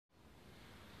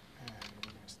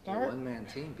Start. One-man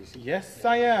team, BC. Yes,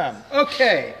 I am.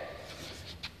 Okay.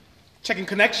 Checking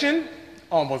connection.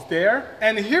 Almost there.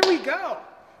 And here we go.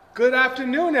 Good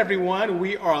afternoon, everyone.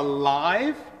 We are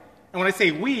live. And when I say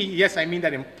we, yes, I mean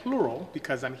that in plural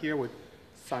because I'm here with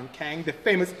Sung Kang, the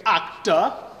famous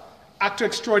actor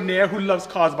extraordinaire who loves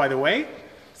cars, by the way.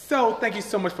 So thank you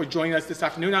so much for joining us this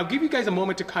afternoon. I'll give you guys a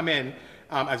moment to come in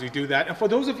as we do that. And for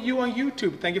those of you on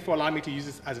YouTube, thank you for allowing me to use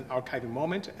this as an archiving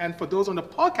moment. And for those on the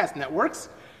podcast networks,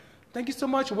 thank you so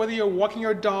much, whether you're walking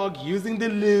your dog, using the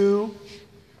loo,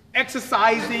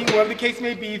 exercising, whatever the case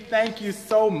may be, thank you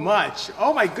so much.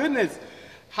 Oh my goodness.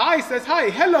 Hi says hi.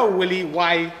 Hello, Willie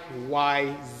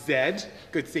YYZ.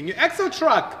 Good seeing you. Exo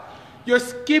Truck, you're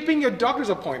skipping your doctor's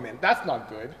appointment. That's not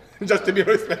good. Just to be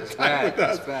able to spend time with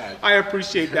us. Bad. I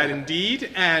appreciate that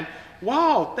indeed. And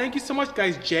wow, thank you so much,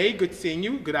 guys. Jay, good seeing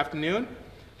you. Good afternoon.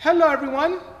 Hello,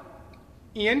 everyone.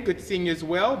 Ian, good seeing you as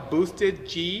well. Boosted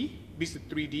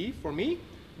 3D for me.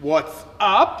 What's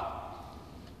up?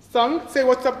 Sung, say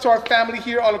what's up to our family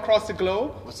here all across the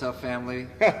globe. What's up, family?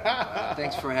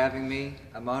 Thanks for having me.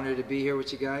 I'm honored to be here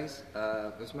with you guys.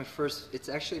 It's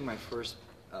actually my first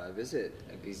visit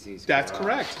at BC's. That's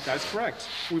correct. That's correct.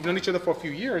 We've known each other for a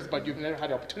few years, but you've never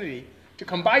had the opportunity to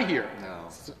come by here. No,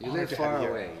 you live far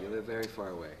away. You live very far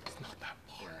away. It's not that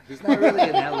far. Yeah. He's not really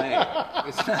in LA.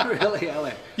 It's not really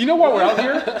LA. You know why we're out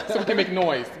here? So we can make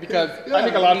noise because I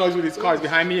make a lot of noise with these cars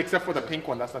behind me, except for the pink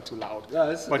one. That's not too loud.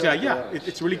 But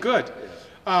it's really good.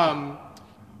 Yeah.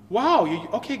 Wow.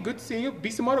 Okay, good seeing you.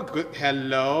 Bisimoto, good.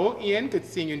 Hello, Ian. Good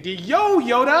seeing you indeed. Yo,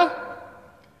 Yoda.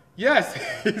 Yes,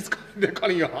 they're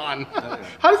calling you Han. Oh, yeah.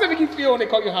 How does that make you feel when they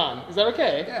call you Han? Is that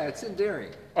okay? Yeah, it's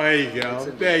endearing. There you go.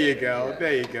 There you go. Yeah.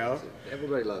 There you go.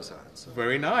 Everybody loves Han. So.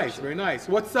 Very nice. Very nice.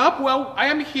 What's up? Well, I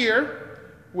am here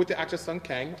with the actor Sung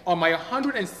Kang on my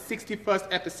 161st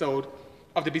episode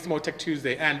of the Bisimoto Tech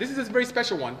Tuesday. And this is a very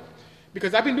special one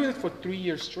because I've been doing this for 3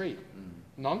 years straight,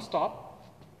 non-stop.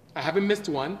 I haven't missed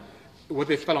one,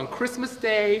 whether it fell on Christmas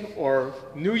Day or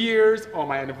New Year's or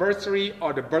my anniversary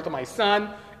or the birth of my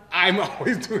son. I'm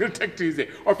always doing a Tech Tuesday.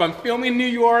 Or if I'm filming in New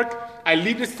York, I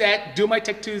leave the set, do my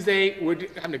Tech Tuesday, we're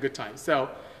having a good time. So,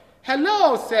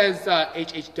 hello, says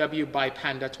HHW by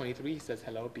Panda23. He says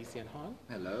hello, BC and Han.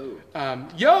 Hello.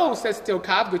 Yo, says Still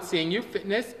Cobb, good seeing you.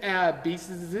 Fitness,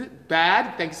 BC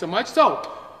bad, thank you so much. So,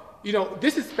 you know,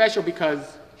 this is special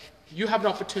because you have an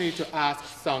opportunity to ask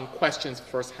Sung questions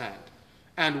firsthand.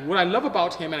 And what I love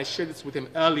about him, and I shared this with him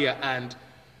earlier, and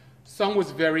Sung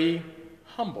was very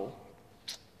humble.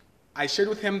 I shared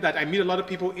with him that I meet a lot of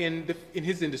people in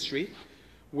his industry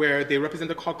where they represent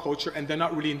the car culture and they're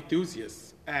not really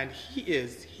enthusiasts. And he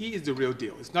is the real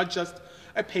deal. It's not just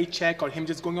a paycheck or him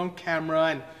just going on camera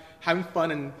and having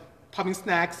fun and popping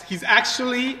snacks. He's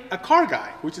actually a car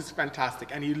guy, which is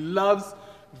fantastic. And he loves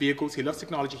vehicles, he loves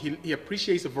technology, he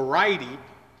appreciates a variety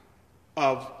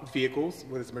of vehicles,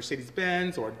 whether it's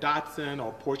Mercedes-Benz or Datsun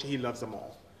or Porsche, he loves them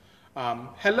all.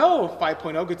 Hello,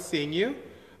 5.0, good seeing you.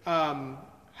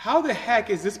 How the heck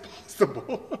is this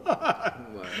possible?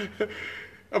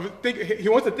 He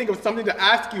wants to think of something to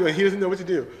ask you and he doesn't know what to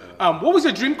do. What was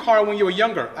your dream car when you were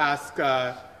younger? Ask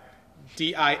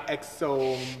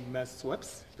DIXO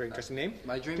Meswips. Very interesting name.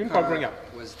 My dream car growing up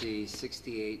was the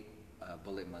 68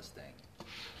 Bullitt Mustang.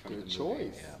 Good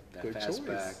choice. Yeah, that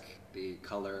fastback, the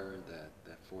color,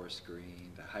 that forest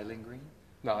green, the Highland green.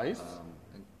 Nice.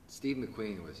 And Steve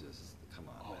McQueen was just, come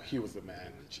on. Oh, he was the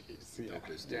man. Jeez.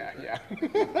 Yeah.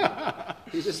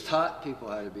 He just taught people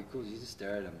how to be cool. You just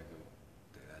stare at him and go,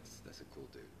 dude, that's a cool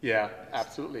dude. Yeah,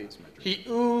 absolutely. He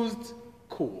oozed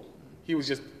cool. He was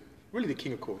just really the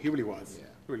king of cool. He really was. Yeah.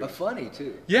 Really but was. Funny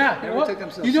too. Yeah. Never took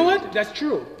himself you know seriously. what? That's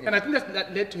true. Yeah. And I think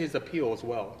that led to his appeal as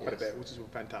well, quite a bit, which is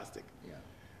fantastic. Yeah.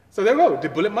 So there we go. The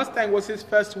Bullitt Mustang was his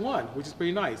first one, which is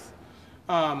pretty nice.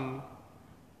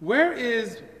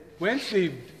 When's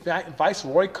the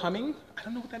Viceroy coming? I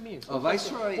don't know what that means. Oh,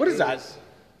 Viceroy. What is that?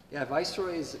 Yeah,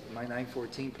 Viceroy is my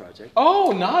 914 project.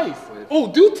 Oh, nice.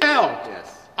 Do tell.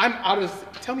 Yes. I'm out of.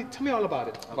 Tell me all about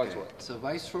it. Okay. Viceroy. So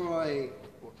Viceroy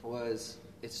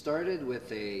it started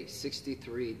with a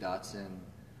 63 Datsun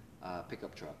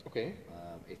pickup truck. Okay.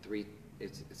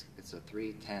 It's a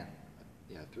 310.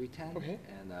 Yeah, 310. Okay.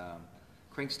 And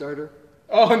crank starter.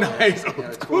 Oh, nice.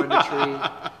 It's tore in the tree.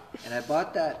 And I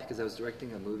bought that because I was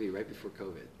directing a movie right before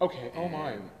COVID. Okay. Oh,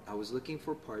 my. I was looking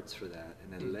for parts for that,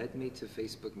 and it led me to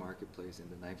Facebook Marketplace in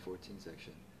the 914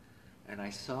 section. And I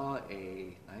saw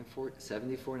a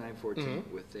 74 914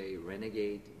 with a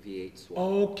Renegade V8 swap.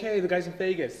 Okay, the guys in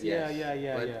Vegas. Yes.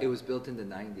 Yeah. But it was built in the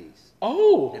 90s.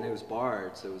 Oh. And it was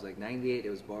barred, so it was like 98, it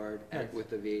was barred Nice. with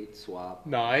the V8 swap.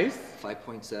 Nice.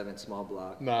 5.7 small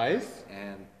block. Nice.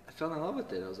 And I fell in love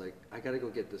with it. I was like, I gotta go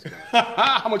get this car.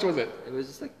 How much was it? It was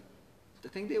just like, I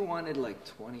think they wanted like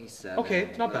 27. Okay,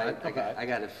 not but bad, not bad. I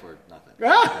got it for nothing.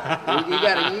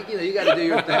 you gotta do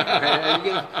your thing.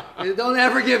 Right? Don't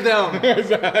ever give them.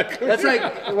 Exactly. That's like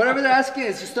whatever they're asking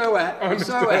is just start with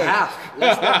half.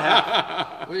 Less than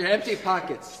half. With your empty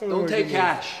pockets. Don't take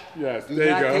cash. Yes, Do there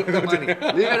you not go. take the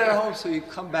money. Leave it at home so you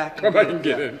come back and Come back and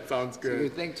get get it. Sounds So you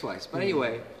good. think twice. But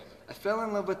anyway, I fell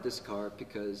in love with this car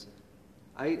because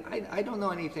I don't know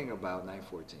anything about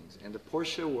 914s, and the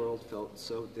Porsche world felt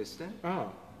so distant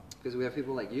Oh, because we have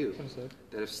people like you Understood.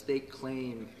 that have staked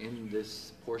claim in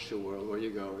this Porsche world where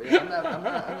you go, yeah, I'm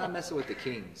not messing with the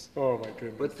kings. oh my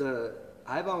goodness. But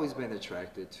I've always been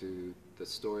attracted to the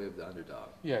story of the underdog.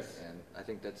 Yes. And I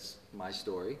think that's my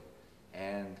story.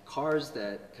 And cars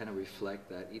that kind of reflect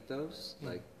that ethos,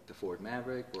 like the Ford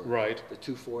Maverick or Right. the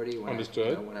 240 when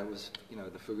Understood. when I was,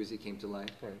 the Fugazi came to life.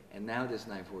 Right. And now this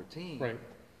 914. Right.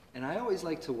 And I always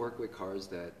like to work with cars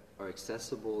that are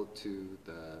accessible to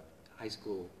the high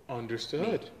school.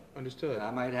 Understood. Understood.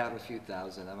 I might have a few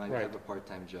thousand. I might Right. have a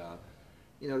part-time job.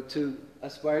 To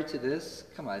aspire to this,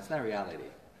 come on, it's not reality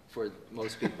for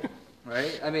most people,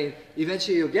 right? I mean,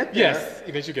 eventually you'll get there. Yes,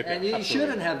 eventually you get there. And you Absolutely.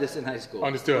 shouldn't have this in high school.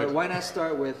 Understood. But why not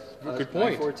start with Good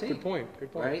point. 914? Good point.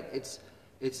 Good point. Right?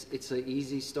 It's an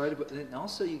easy start, but then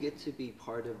also you get to be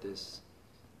part of this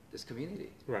community,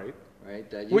 Right. right?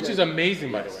 That Which is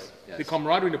amazing, by the Yes, way. yes. The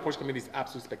camaraderie in the Porsche community is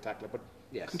absolutely spectacular. But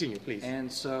Yes. continue, please. And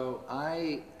so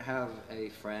I have a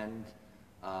friend,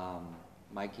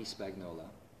 Mikey Spagnola,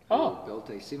 who Oh. built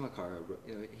a SEMA car.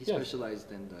 He Yes.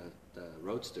 specialized in the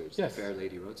roadsters, Yes. the Fair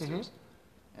Lady roadsters.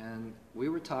 And we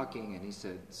were talking, and he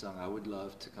said, "Sung, I would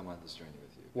love to come on this journey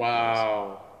with you."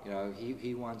 Wow. Because,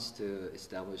 he wants to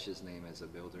establish his name as a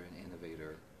builder and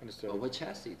innovator. Understood. But what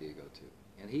chassis do you go to?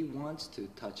 And he wants to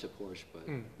touch a Porsche, but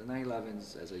the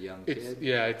 911s as a young kid,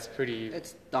 It's pretty.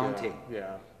 it's daunting.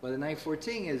 Yeah. But the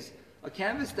 914 is a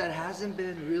canvas that hasn't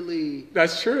been really,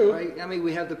 That's true. right? I mean,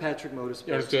 we have the Patrick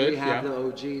Motorsports, Understood, we have yeah. the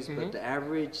OGs, but the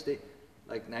average,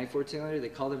 like 914, they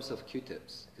call themselves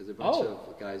Q-tips because they're a bunch Oh.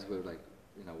 of guys with like,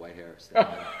 white hair.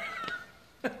 standing there.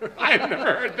 I've never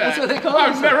heard that. That's what they call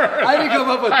I've themselves. never heard I didn't come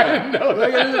up with that. I didn't know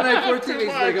Like, that. in the 914, Too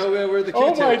it's like, much. oh, man, we're the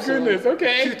Oh Q-tips. my so goodness.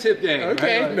 Okay. Q-tip gang.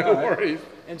 Okay. right? No All right. worries.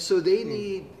 And so they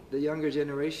need the younger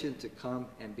generation to come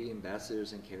and be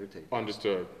ambassadors and caretakers.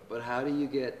 Understood. But how do you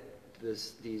get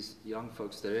these young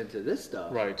folks that are into this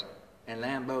stuff, Right. and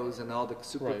Lambos and all the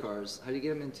supercars, how do you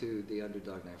get them into the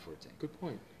underdog 914? Good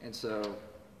point. And so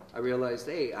I realized,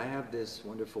 hey, I have this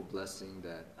wonderful blessing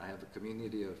that I have a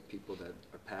community of people that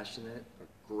are passionate, are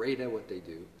great at what they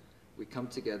do. We come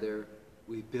together,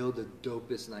 we build the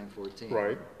dopest 914,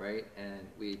 Right. right? And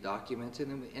we document it,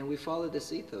 and we follow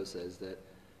this ethos as that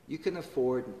you can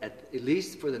afford, at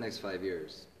least for the next 5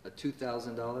 years, a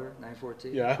 $2,000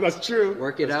 914. Yeah, that's true.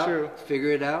 Work it That's out, True.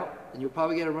 figure it out, and you'll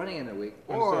probably get it running in a week.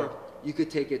 Or Understood. you could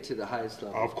take it to the highest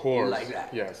level. Of course. Like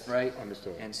that. Yes. Right?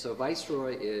 Understood. And so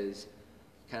Viceroy is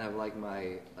kind of like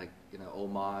my,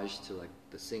 homage to like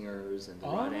the singers and the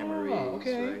Ron Emerys,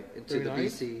 okay. right? And to Very the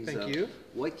nice. BCs. Thank of you.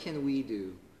 What can we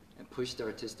do and push the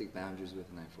artistic boundaries with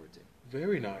 914?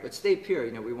 Very nice. But stay pure.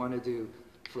 We want to do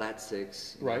flat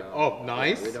six. Right. Oh,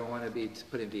 nice. We don't want to be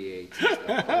putting V8s and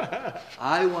stuff. But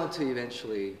I want to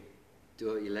eventually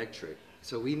do electric.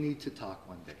 So we need to talk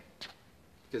one day.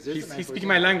 Because He's speaking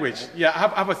my language. Yeah, I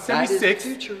have a 76.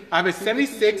 future. I have a To the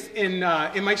 76 in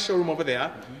my showroom over there,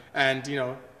 and he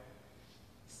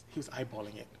was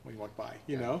eyeballing it when he walked by.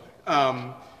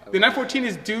 The 914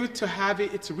 is due to have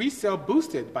its resale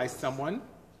boosted by someone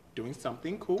doing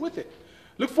something cool with it.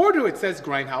 Look forward to it, says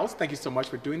Grindhouse. Thank you so much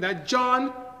for doing that,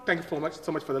 John. Thank you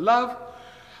so much for the love.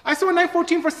 I saw a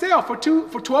 914 for sale for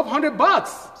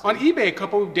 $1,200 on eBay a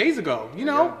couple of days ago.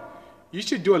 You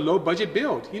should do a low budget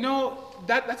build.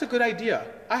 That's a good idea.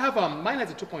 I have mine has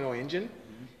a 2.0 engine,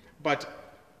 but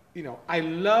I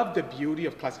love the beauty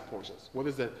of classic Porsches. Whether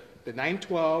it's the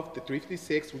 912, the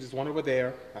 356, which is one over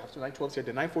there. I have the 912 here,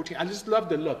 the 914. I just love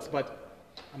the looks, but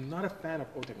I'm not a fan of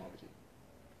old technology.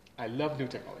 I love new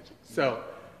technology. So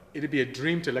it'd be a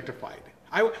dream to electrify it.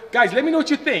 Guys, let me know what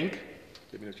you think.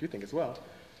 Let me know what you think as well.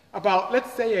 About,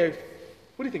 let's say,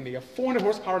 what do you think, Lee? A 400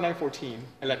 horsepower 914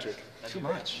 electric. Too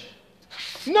much.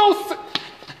 No, sir.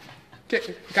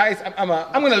 Okay, guys, I'm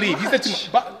gonna leave. He said too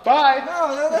much. Bye.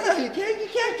 No. You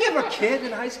can't give a kid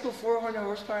in high school 400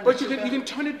 horsepower. But you can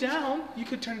turn it down. You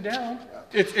could turn it down.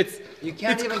 It's You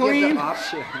can't it's even clean. give the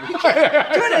option. You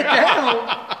can't turn it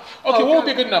down. Okay, what would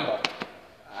be a good number?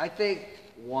 I think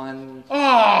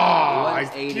Oh, it's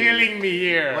 180. killing me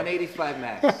here. 185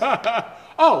 max.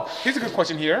 Oh, here's a good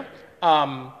question here.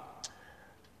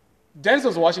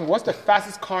 Denzel's watching. What's the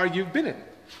fastest car you've been in?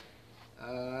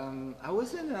 I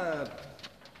was in a.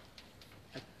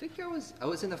 I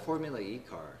was in a Formula E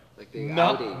car, like the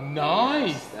Audi. Nice.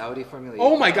 Yes, the Audi Formula E.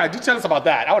 Oh my God! Do tell us about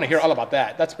that. I want to hear all about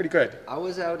that. That's pretty good. I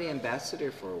was Audi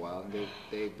ambassador for a while, and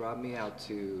they brought me out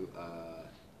to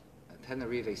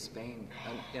Tenerife, Spain.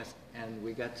 Yes, and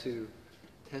we got to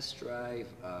test drive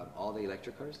all the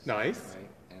electric cars. Nice.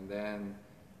 Right, and then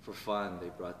for fun, they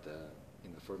brought the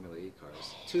Formula E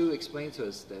cars to explain to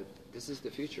us that this is the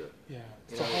future. Yeah.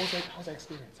 You So know, how's that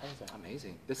experience? How was that?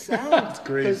 amazing. The sound. That's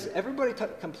great. Because everybody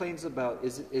complains about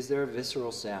is there a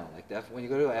visceral sound like that? When you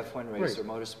go to an F1 race Right. or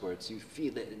motorsports, you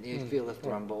feel it and you feel the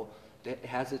rumble. It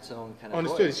has its own kind of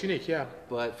Understood. voice. It's unique. Yeah.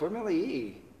 But Formula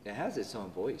E, it has its own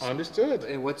voice. Understood.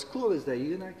 And what's cool is that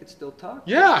you and I could still talk.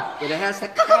 Yeah. But it has the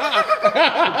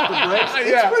brakes. It's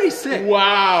Yeah. pretty sick.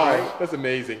 Wow. Right? That's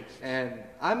amazing. And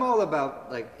I'm all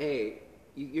about like, hey,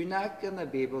 you're not gonna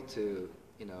be able to,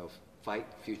 fight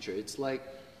future. It's like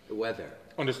the weather.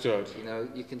 Understood.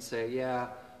 You can say, yeah,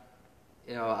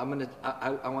 I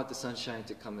want the sunshine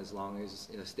to come as long as,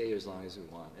 stay as long as we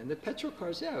want. And the petrol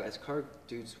cars, yeah, as car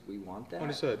dudes, we want that.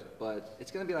 Understood. But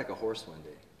it's gonna be like a horse one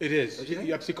day. It is. Don't you think?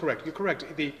 You're absolutely correct. You're correct.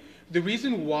 The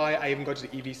reason why I even got to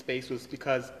the EV space was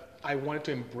because I wanted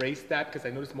to embrace that because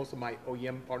I noticed most of my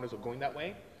OEM partners were going that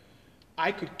way.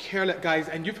 I could care less, guys,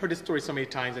 and you've heard this story so many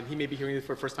times, and he may be hearing it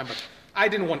for the first time, but I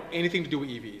didn't want anything to do with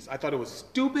EVs. I thought it was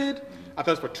stupid. I thought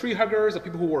it was for tree huggers or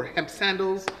people who wore hemp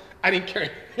sandals. I didn't care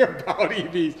about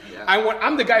EVs. Yeah.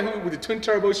 I'm the guy who with the twin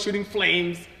turbos shooting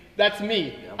flames. That's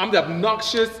me. Yeah. I'm the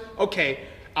obnoxious, okay,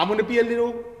 I'm gonna be a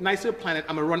little nicer planet.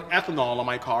 I'm gonna run ethanol on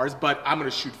my cars, but I'm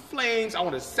gonna shoot flames. I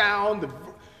want to sound, the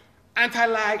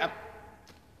anti-lag.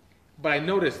 But I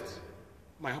noticed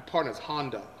my partners,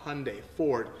 Honda, Hyundai,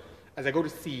 Ford, as I go to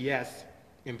CES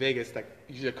in Vegas, that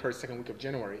usually occurs second week of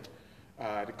January,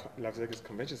 at the Las Vegas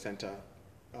Convention Center,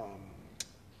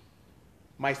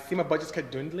 my SEMA budgets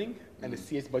kept dwindling and the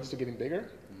CES budgets were getting bigger,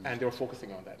 and they were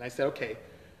focusing on that. And I said, okay,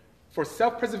 for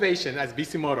self-preservation as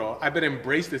Bisimoto, I better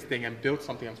embrace this thing and build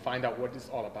something and find out what it's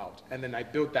all about. And then I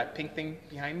built that pink thing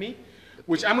behind me,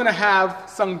 which I'm gonna have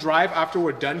Sung drive after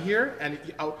we're done here, and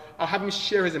I'll have him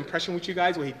share his impression with you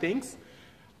guys, what he thinks.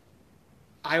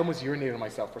 I almost urinated on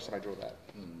myself first time I drove that.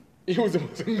 It was the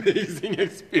most amazing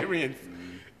experience.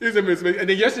 It was amazing. And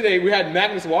then yesterday we had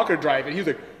Magnus Walker drive, and he was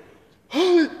like,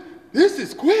 "Oh, this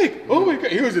is quick! Oh my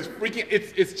God!" He was just freaking.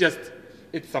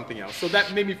 It's something else. So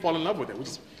that made me fall in love with it, which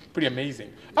is pretty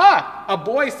amazing. A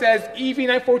boy says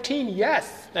EV914.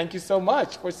 Yes, thank you so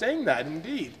much for saying that.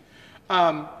 Indeed.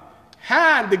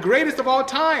 Han, the greatest of all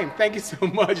time. Thank you so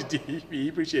much, DV.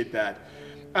 Appreciate that.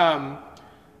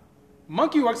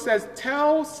 Monkeyworks says,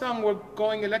 tell Sung we're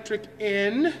going electric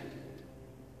in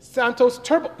Santos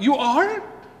Turbo. You are?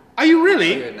 Are you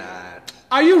really? You're not.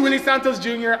 Are you really Santos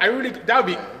Jr.? That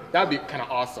would be kind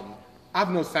of awesome. I've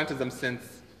known Santos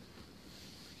since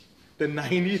the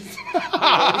 90s.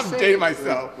 I'm dating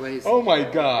myself. Oh my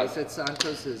God. He said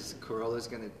Santos's Corolla is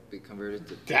going to be converted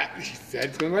to. That, he said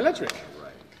it's going to go electric.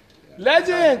 Right. Yeah.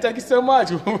 Legend, thank you so much.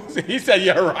 He said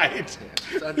you're right.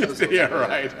 Yeah. He said you're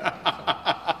right.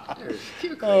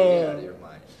 You're crazy out of your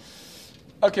mind.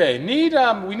 Okay,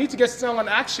 we need to get Sung on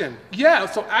Action. Yeah,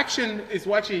 so Action is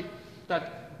watching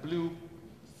that blue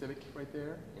Civic right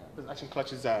there. Yeah. Because Action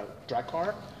Clutch is a drag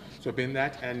car. So I've been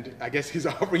that, and I guess he's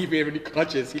offering if you have any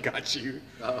clutches, he got you.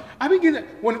 Oh. I've been getting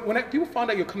when people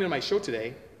found out you're coming on my show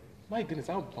today, my goodness,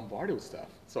 I was bombarded with stuff.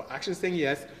 So Action's saying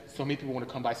yes, so many people want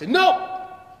to come by and say, no!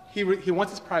 He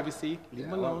wants his privacy. Leave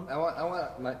him alone. I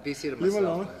want my BC to myself. Leave him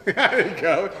alone. There you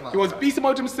go. He wants BC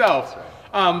mode himself.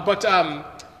 Right.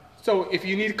 So if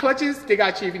you need clutches, they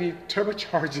got you. If you need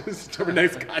turbochargers,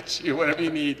 Turbonex got you. Whatever you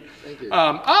need. Thank you.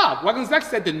 Wagon Zach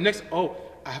said the next. Oh,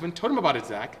 I haven't told him about it,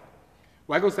 Zach.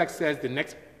 Wagon Zach says the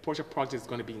next Porsche project is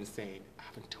going to be insane. I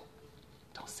haven't told him.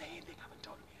 Don't say anything. I haven't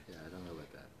told him yet. Yeah, I don't know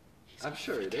about that. I'm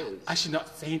sure it is. I should not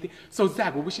say anything. So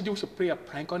Zach, what we should do? We should play a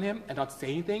prank on him and not say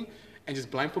anything, and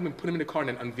just blindfold him and put him in the car and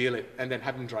then unveil it and then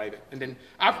have him drive it, and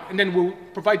then we'll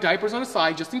provide diapers on the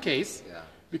side just in case. Yeah.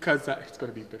 Because it's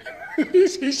going to be big.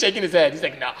 He's shaking his head. He's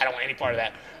like, no, I don't want any part of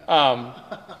that.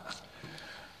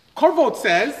 Corvold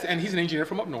says, and he's an engineer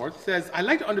from up north, says, I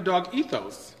like the underdog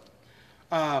ethos.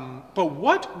 But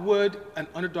what would an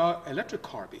underdog electric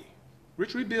car be?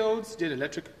 Rich Rebuilds did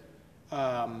electric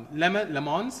Le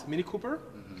Mans Mini Cooper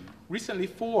recently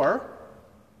for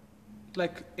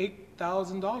like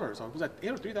 $8,000. Or was that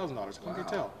 $8,000 or $3,000? I can't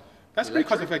tell. That's pretty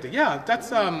cost effective. Yeah,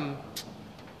 that's...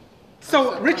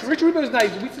 So Rich Rubio is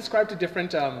nice. We subscribe to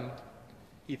different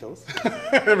ethos.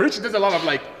 Rich does a lot of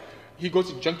he goes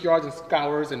to junkyards and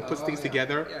scours and puts things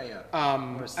together.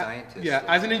 Or a scientist. Yeah,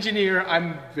 as an engineer,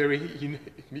 I'm very.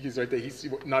 Mickey's right there. He's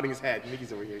nodding his head.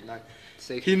 Mickey's over here.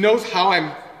 He knows how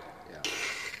I'm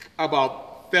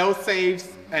about fail safes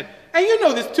and you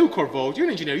know this too, Corvo. You're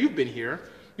an engineer. You've been here.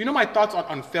 You know my thoughts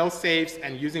on fail safes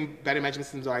and using battery management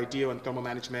systems are ideal and thermal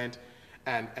management,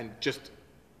 and just.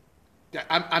 Yeah,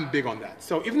 I'm big on that.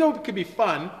 So even though it could be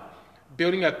fun,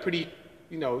 building a pretty,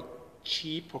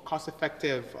 cheap or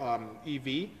cost-effective EV,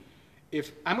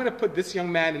 if I'm going to put this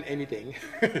young man in anything,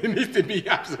 it needs to be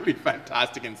absolutely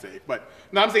fantastic and safe. But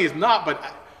no, I'm saying it's not. But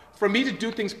for me to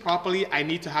do things properly, I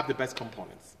need to have the best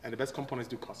components, and the best components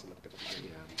do cost a little bit of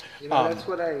money. Yeah, that's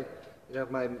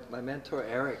what my mentor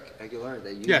Eric Aguilar,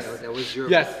 that was your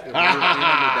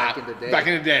back in the day. Back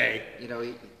in the day,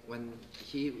 when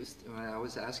I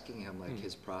was asking him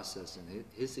his process and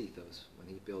his ethos when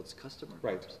he builds customer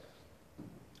cars,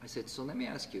 I said, so let me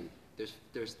ask you,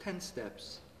 there's 10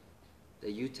 steps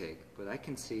that you take, but I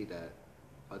can see that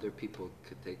other people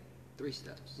could take 3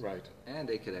 steps. Right. And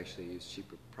they could actually use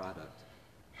cheaper product.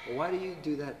 Well, why do you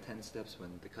do that 10 steps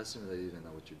when the customer doesn't even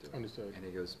know what you're doing? Understood. And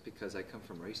he goes, because I come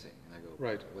from racing. And I go,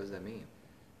 right. What does that mean?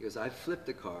 He goes, I flipped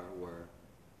a car where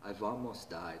I've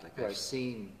almost died. I've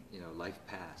seen, life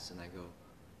pass. And I go,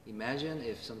 imagine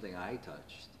if something I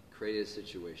touched created a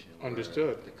situation where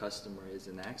the customer is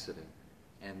in an accident.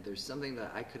 And there's something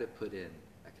that I could have put in.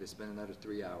 I could have spent another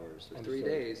 3 hours or 3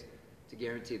 days to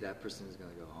guarantee that person is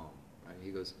going to go home. Right? He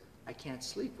goes, I can't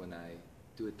sleep when I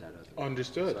do it that other way.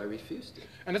 Understood. So I refused it.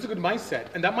 And that's a good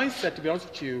mindset. And that mindset, to be honest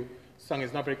with you, Sung,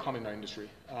 is not very common in our industry.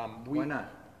 Why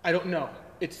not? I don't know.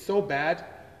 It's so bad.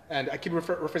 And I keep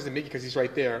referencing Miggy because he's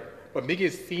right there. But Miggy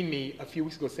has seen me a few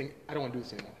weeks ago saying, I don't want to do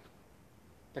this anymore.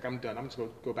 I'm done. I'm just going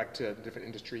to go back to a different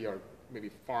industry or maybe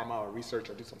pharma or research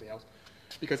or do something else.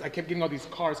 Because I kept getting all these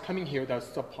cars coming here that was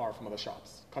subpar from other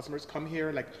shops. Customers come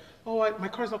here like, my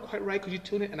car's not quite right. Could you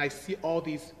tune it? And I see all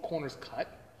these corners cut.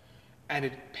 And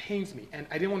it pains me. And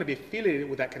I didn't want to be affiliated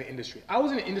with that kind of industry. I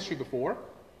was in the industry before.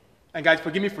 And guys,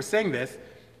 forgive me for saying this.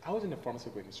 I was in the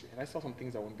pharmaceutical industry. And I saw some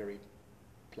things that weren't very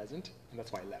pleasant. And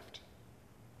that's why I left.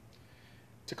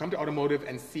 To come to automotive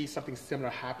and see something similar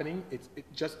happening,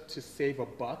 just to save a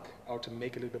buck or to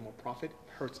make a little bit more profit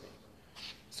hurts me.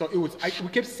 So we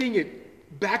kept seeing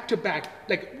it back to back.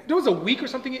 Like there was a week or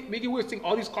something, maybe we were seeing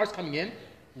all these cars coming in,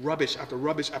 rubbish after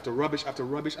rubbish after rubbish after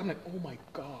rubbish. I'm like, oh my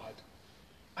God.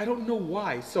 I don't know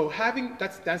why. So having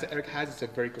that stance that Eric has is a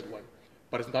very good one,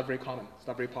 but it's not very common. It's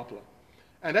not very popular.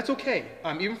 And that's okay.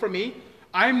 Even for me,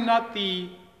 I'm not the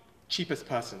cheapest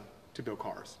person to build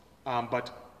cars.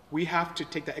 But we have to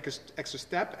take that extra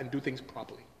step and do things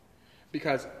properly.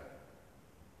 Because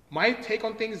my take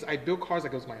on things is I build cars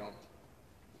that goes my own.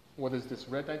 Whether it's this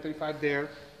red 935 there,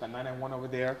 that 991 over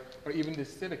there, or even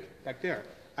this Civic back there.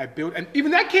 I built, and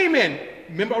even that came in.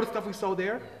 Remember all the stuff we saw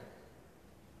there?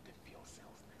 The fuel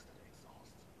cells next to the exhaust,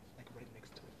 like right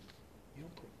next to it. You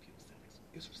don't put a fuel cell next to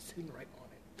it. It's sitting right on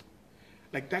it.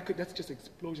 Like that's just an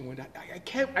explosion. When I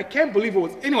can't believe it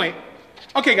was. Anyway,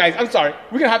 okay, guys, I'm sorry.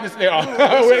 We're gonna have this later on.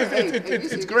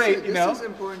 It's great, you know. This is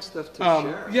important stuff to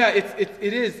share. Yeah, it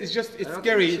is. It's just it's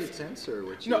scary. You should censor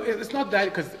what you. No, it's not that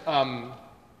because.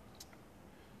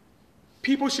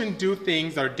 People shouldn't do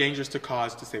things that are dangerous to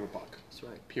cause to save a buck. That's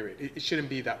right. Period. It shouldn't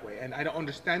be that way. And I don't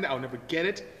understand that. I'll never get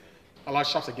it. A lot of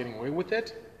shops are getting away with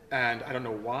it, and I don't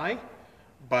know why.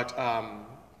 But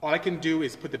all I can do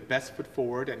is put the best foot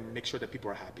forward and make sure that people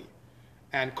are happy.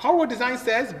 And Car World Design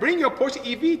says, bring your Porsche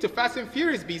EV to Fast and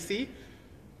Furious, BC.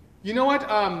 You know what?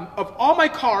 Of all my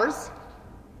cars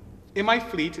in my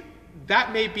fleet,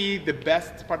 that may be the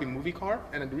best, probably movie car.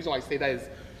 And the reason why I say that is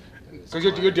because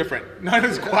you're different. Not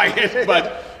as quiet.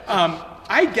 But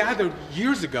I gathered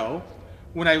years ago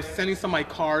when I was sending some of my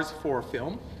cars for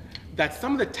film that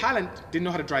some of the talent didn't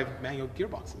know how to drive manual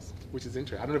gearboxes, which is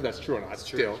interesting. I don't know if that's true or not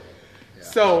still. Yeah.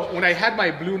 So when I had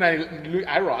my blue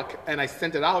IROC and I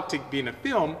sent it out to be in a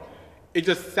film, it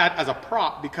just sat as a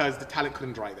prop because the talent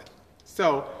couldn't drive it.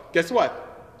 So guess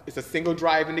what? It's a single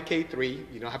drive in the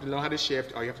K3. You don't have to know how to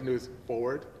shift. All you have to do is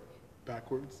forward,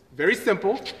 backwards. Very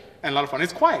simple and a lot of fun.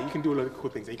 It's quiet. You can do a lot of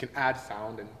cool things. You can add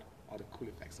sound and all the cool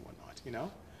effects and whatnot, you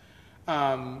know?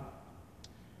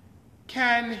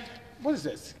 What is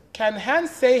this? Can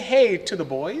Hans say hey to the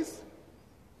boys?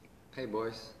 Hey,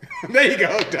 boys. There you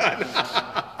go, done.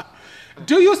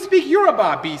 Do you speak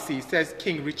Yoruba, BC, says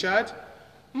King Richard?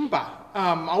 Mba,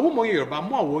 awumo Yoruba,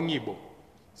 mo awon Igbo.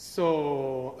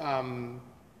 So,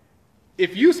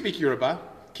 if you speak Yoruba,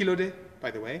 Kilode,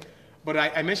 by the way, but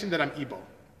I mentioned that I'm Igbo.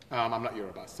 I'm not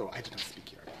Yoruba, so I do not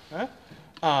speak Yoruba.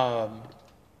 Huh?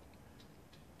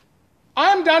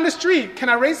 I'm down the street. Can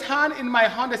I raise hand in my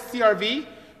Honda CRV?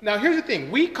 Now, here's the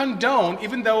thing. We condone,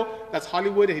 even though that's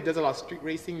Hollywood and he does a lot of street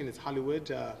racing in his Hollywood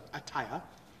attire,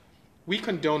 we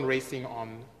condone racing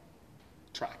on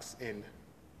tracks. And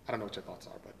I don't know what your thoughts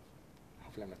are, but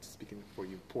hopefully I'm not speaking for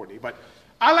you poorly. But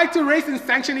I like to race in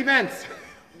sanctioned events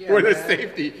where there's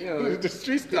safety. You know, the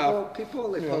street stuff.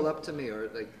 People pull up to me or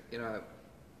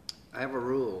I have a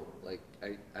rule. Like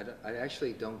I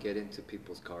actually don't get into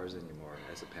people's cars anymore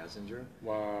as a passenger.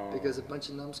 Wow. Because a bunch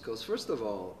of numbskulls. First of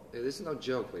all, this is no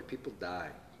joke. Like people die.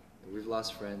 We've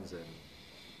lost friends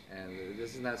and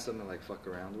this is not something like fuck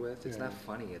around with. It's not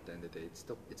funny at the end of the day.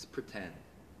 It's pretend.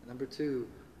 Number two,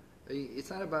 it's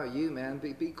not about you, man.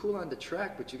 Be cool on the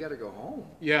track, but you got to go home.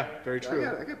 Yeah, very true.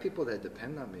 I got people that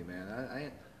depend on me,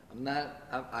 man.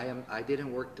 I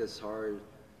didn't work this hard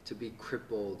to be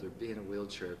crippled or be in a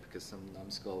wheelchair because some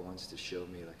numbskull wants to show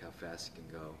me like how fast he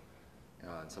can go,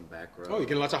 on some back road. Oh, you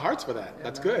get lots of hearts for that. Yeah,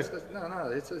 That's good.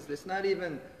 It's not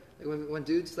even when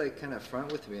dudes like kind of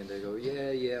front with me and they go,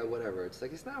 yeah, whatever. It's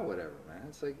like it's not whatever, man.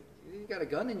 It's like you got a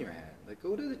gun in your hand. Like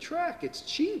go to the track. It's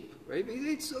cheap, right?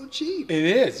 It's so cheap. It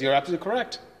is. You're absolutely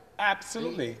correct.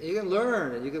 Absolutely. You can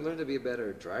learn, and you can learn to be a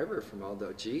better driver from all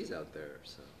the G's out there.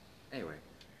 So, anyway.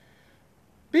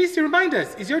 BC, remind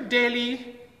us,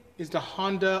 is the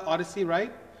Honda Odyssey,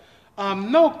 right?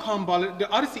 No, Kumball. The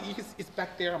Odyssey, it's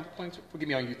back there. I'm pointing, forgive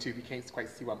me on YouTube, you can't quite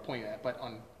see what I'm pointing at, but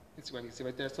on Instagram, you can see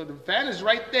right there. So the van is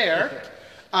right there.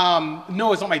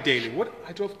 No, it's not my daily.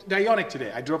 I drove the Ioniq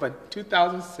today. I drove a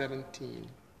 2017.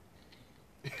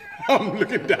 I'm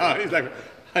looking down. It's like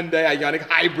Hyundai Ioniq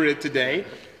hybrid today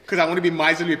because I want to be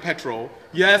miserly with petrol.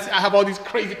 Yes, I have all these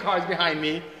crazy cars behind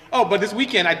me. Oh, but this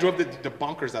weekend I drove the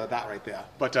bunkers out of that right there.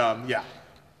 But yeah,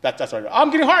 that's right. I'm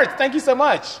getting hearts. Thank you so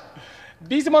much.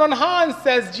 Bizimon Han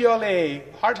says Giole.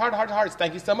 Hearts.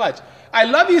 Thank you so much. I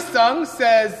love you, Sung,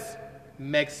 says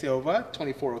Meg Silva,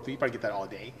 2403. Probably get that all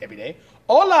day, every day.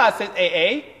 Hola, says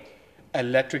AA.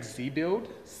 Electric Z Build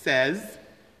says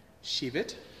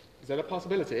Shivit. Is that a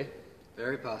possibility?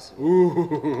 Very possible.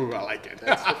 Ooh, I like it.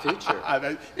 That's the future.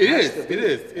 It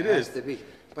is. It has to be.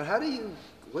 But how do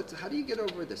you get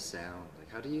over the sound?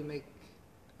 Like, how do you make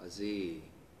a Z,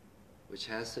 which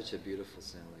has such a beautiful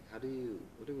sound? Like,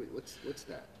 what's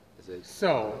that? Is it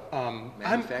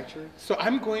manufacturing?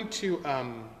 I'm going to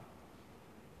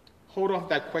hold off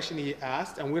that question he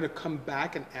asked, and we're going to come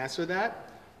back and answer that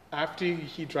after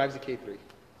he drives the K3.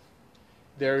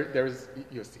 There's,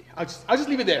 you'll see. I'll just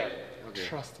leave it there. Okay.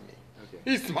 Trust me. Okay.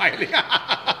 He's smiling.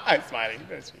 I'm smiling.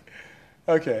 That's me.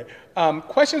 Okay.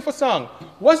 Question for Sung.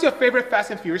 What's your favorite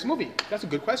Fast and Furious movie? That's a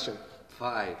good question.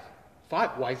 5.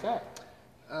 Why is that?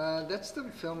 That's the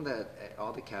film that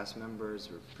all the cast members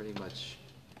were pretty much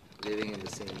living in the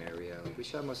same area. We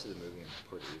shot most of the movie in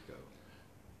Puerto Rico,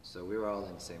 so we were all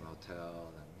in the same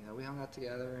hotel, and we hung out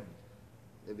together,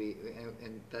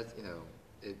 and that's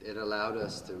it allowed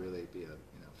us to really be a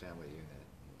family unit.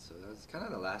 And so that was kind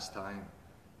of the last time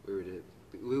we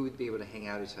would be able to hang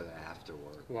out each other after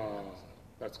work. Wow,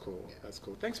 that's cool. Yeah. That's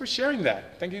cool. Thanks for sharing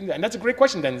that. Thank you. And that's a great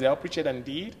question, Denzel. Appreciate that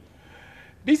indeed.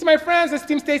 These are my friends. That's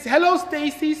Team Stacy. Hello,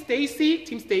 Stacy.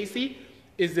 Team Stacy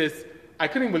is this. I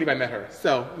couldn't even believe I met her.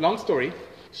 So, long story.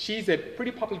 She's a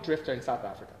pretty popular drifter in South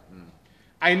Africa.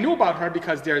 I knew about her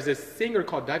because there's this singer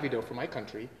called Davido from my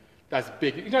country that's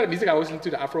big. You know the music I always listen to,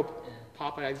 the Afro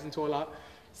pop I listen to a lot.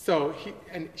 So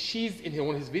she's in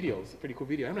one of his videos, a pretty cool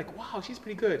video. I'm like, wow, she's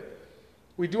pretty good.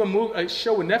 We do a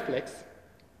show with Netflix,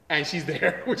 and she's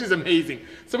there, which is amazing.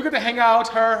 So we got to hang out,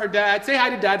 her dad. Say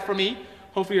hi to Dad for me.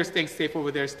 Hopefully you're staying safe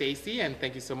over there, Stacy, and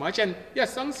thank you so much. And yeah,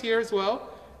 Sung's here as well,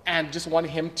 and just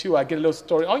wanted him to get a little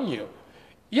story on you.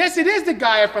 Yes, it is the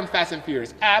guy from Fast and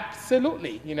Furious.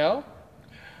 Absolutely, Do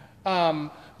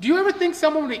you ever think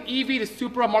someone with an EV to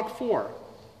Supra Mark IV?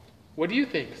 What do you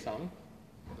think, Sung?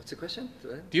 What's the question?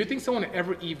 Do you think someone would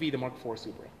ever EV the Mark IV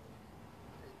Supra?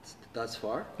 Thus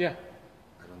far? Yeah.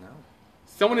 I don't know.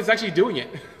 Someone is actually doing it.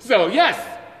 So, yes.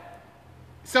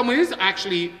 Someone is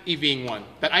actually EVing one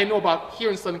that I know about here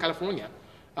in Southern California.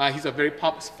 He's a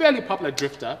fairly popular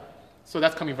drifter. So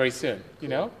that's coming very soon,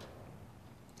 cool.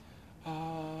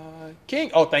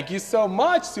 King. Oh, thank you so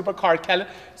much, Supercar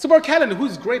Callan,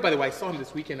 who's great, by the way. I saw him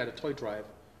this weekend at a toy drive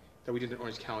that we did in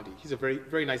Orange County. He's a very,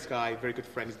 very nice guy, very good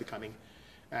friend he's becoming.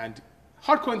 And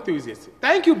hardcore enthusiast.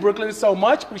 Thank you, Brooklyn, so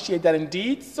much. Appreciate that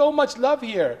indeed. So much love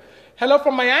here. Hello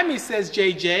from Miami, says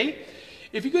JJ.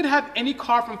 If you could have any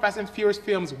car from Fast and Furious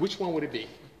films, which one would it be?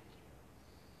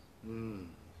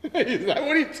 He's like,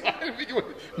 what are you trying to do?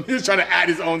 He's trying to add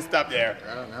his own stuff there.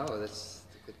 I don't know. That's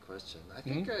a good question. I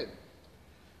think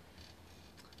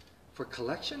for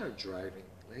collection or driving?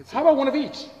 How about one of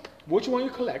each? Which one you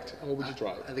collect, and what would you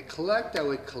drive? I would collect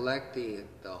the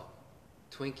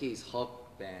Twinkies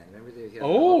Hulk band. Remember they had the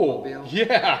Oh, Hulkmobile?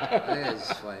 yeah. That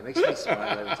is funny. It makes me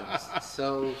smile every time. It's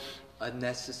so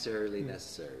unnecessarily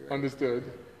necessary. Right? Understood.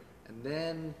 And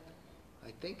then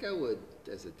I think I would,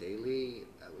 as a daily,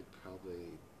 I would probably.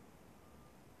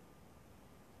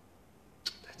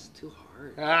 That's too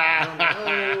hard.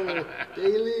 I don't know.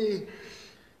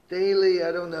 Daily.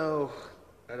 I don't know.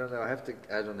 I don't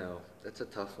know. That's a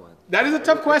tough one. That is a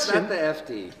tough question. It's not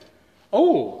the FD.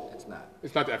 Oh. It's not.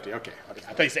 It's not the FD. Okay.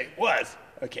 I thought you said it was.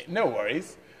 Okay, no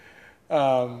worries.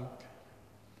 Tom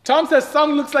says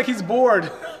Sung looks like he's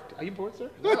bored. Are you bored,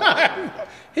 sir? No.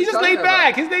 He's just laid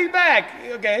back. He's laid back.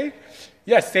 Okay.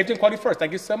 Yes, safety and quality first.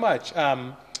 Thank you so much.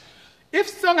 If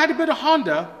Sung had to build a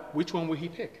Honda, which one would he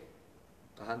pick?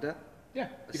 A Honda? Yeah.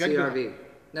 A CRV.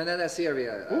 No,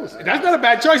 CRV. Ooh, that's not a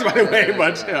bad choice, by the way,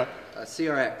 but yeah. A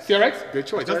CRX. CRX, good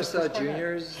choice. Versa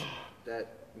Juniors, that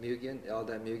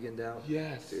Mugen down.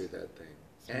 Yes. Dude, that thing.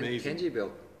 It's and amazing. Kenji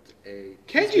built a.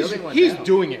 He's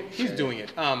doing it. He's doing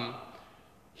it.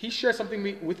 He shared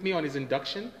something with me on his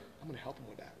induction. I'm going to help him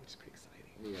with that, which is pretty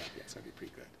exciting. Yeah. It's going to be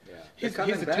pretty good. Yeah.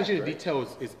 His attention to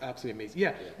details is absolutely amazing.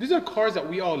 Yeah. These are cars that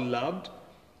we all loved,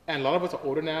 and a lot of us are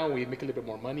older now. We make a little bit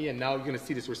more money, and now you're going to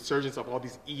see this resurgence of all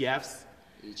these EFs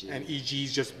and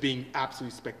EGs just being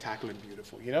absolutely spectacular and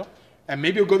beautiful, you know? And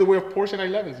maybe it'll go the way of Porsche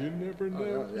 911s. You never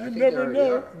know.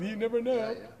 You never know.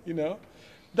 Yeah. You know?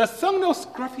 Does Sung know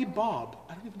Scruffy Bob?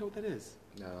 I don't even know what that is.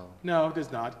 No, it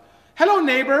does not. Hello,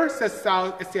 neighbor, says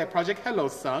Sal, STI Project. Hello,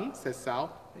 Sung, says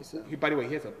Sal. Hey, Sal. By the way,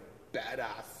 he has a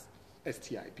badass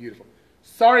STI. Beautiful.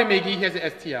 Sorry, Miggy, he has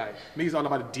an STI. Miggy's all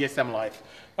about a DSM life.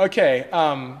 Okay.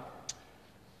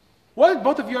 What is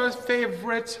both of your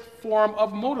favorite form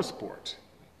of motorsport?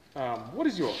 What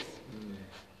is yours?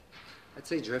 I'd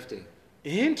say drifting.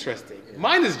 Interesting. Yeah.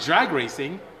 Mine is drag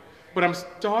racing, but I'm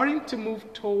starting to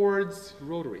move towards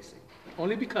road racing.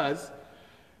 Only because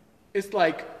it's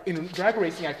like in drag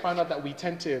racing, I found out that we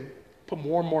tend to put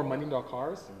more and more money into our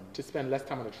cars to spend less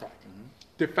time on the track.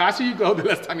 The faster you go, the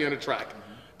less time you're on the track.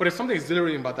 But there's something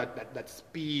exhilarating about that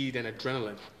speed and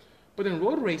adrenaline. But in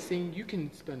road racing, you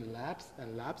can spend laps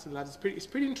and laps and laps. It's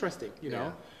pretty interesting, you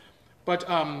know. But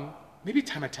maybe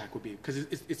time attack would be, because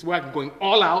it's where I'm going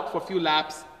all out for a few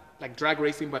laps, like drag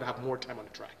racing, but I have more time on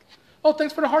the track. Oh,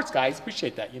 thanks for the hearts, guys.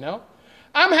 Appreciate that, you know.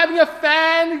 I'm having a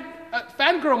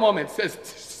fangirl moment, says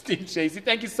Steve Chasey.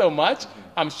 Thank you so much.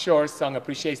 I'm sure Sung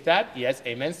appreciates that. Yes,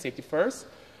 amen. Safety first.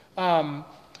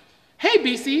 Hey,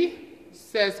 BC,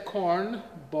 says Corn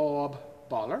Bob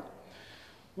Baller.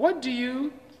 What do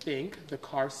you think the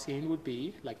car scene would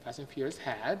be like Fast and Furious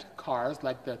had? Cars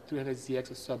like the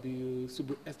 300ZX or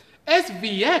Subaru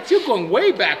SVX. You're going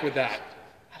way back with that.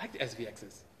 I like the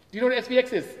SVXs. Do you know what the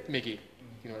SVX is, Mickey?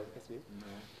 Do you know what SVX is? No.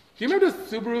 Do you remember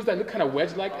those Subarus that look kind of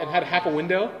wedge-like and had half a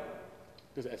window?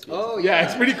 Those are SVX. Oh, yeah.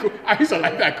 It's pretty cool. I used to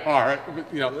like that car.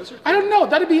 You know, cool. I don't know.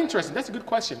 That'd be interesting. That's a good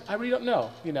question. I really don't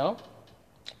know, you know.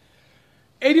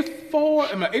 85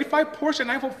 Porsche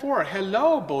 944.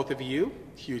 Hello, both of you.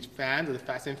 Huge fans of the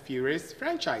Fast and Furious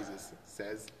franchises,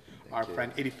 says our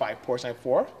friend 85 Porsche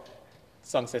 94.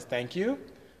 Sung says thank you.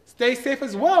 Stay safe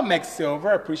as well, Meg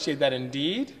Silver. Appreciate that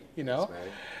indeed. You know.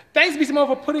 Right. Thanks, BCMO,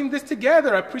 for putting this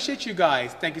together. I appreciate you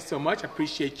guys. Thank you so much. I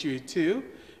appreciate you too.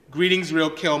 Greetings, Real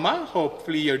Kilma.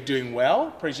 Hopefully you're doing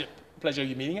well. Pleasure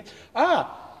you meeting it.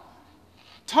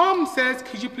 Tom says,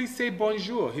 could you please say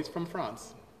bonjour? He's from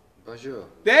France. Bonjour.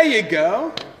 There you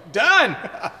go. Done.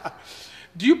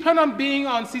 Do you plan on being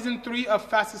on season 3 of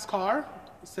Fastest Car?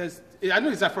 It says, I don't know,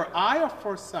 is that for I or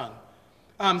for Sung?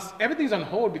 Everything's on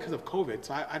hold because of COVID,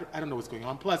 so I don't know what's going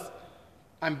on. Plus,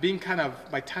 I'm being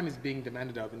my time is being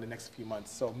demanded of in the next few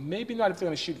months. So maybe not if they're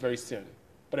going to shoot very soon.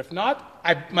 But if not,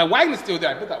 my wagon is still there.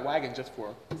 I built that wagon just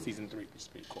for season 3, which is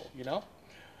pretty cool, you know?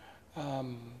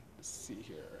 Let's see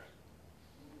here.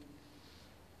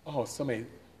 Oh,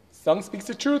 Sung speaks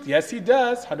the truth. Yes, he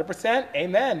does. 100%.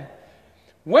 Amen.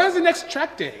 When's the next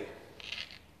track day?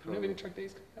 Do you have any track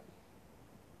days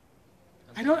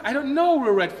coming up? I don't know,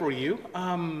 Real Red, for you.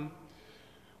 I'm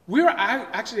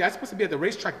supposed to be at the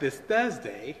racetrack this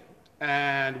Thursday,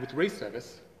 and with race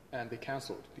service, and they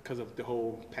canceled because of the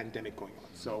whole pandemic going on.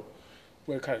 So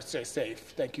we're kind of stay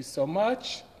safe. Thank you so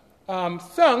much.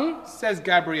 Sung, says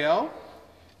Gabrielle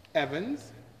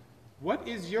Evans, what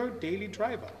is your daily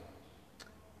driver?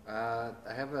 I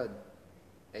have a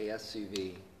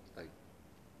SUV, like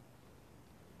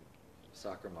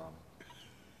soccer mom.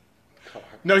 car.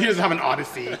 No, he doesn't have an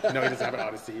Odyssey. No, he doesn't have an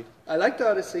Odyssey. I like the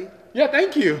Odyssey. Yeah,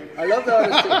 thank you. I love the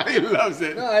Odyssey. He loves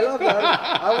it. No, I love the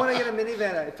Odyssey. I want to get a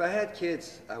minivan. If I had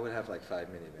kids, I would have like 5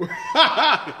 minivans.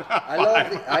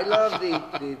 I love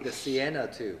the Sienna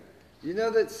too. You know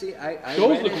that? See,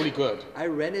 Those look really good. I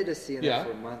rented a Sienna Yeah.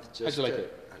 for a month just. How'd you like to,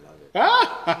 it? I love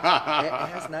it. It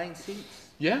has 9 seats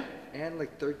Yeah. and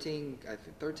like 13, I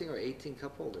think 13 or 18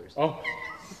 cup holders. Oh.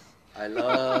 I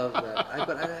love that.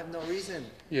 But I have no reason.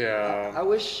 Yeah. I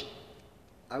wish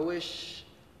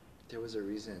there was a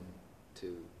reason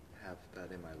to have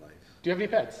that in my life. Do you have any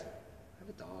pets? I have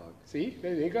a dog. See,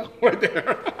 there you go, right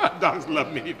there. Dogs love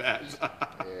minivans.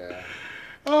 Yeah.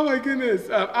 Oh my goodness.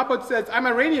 Abbott says, I'm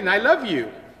Iranian, I love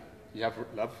you. You have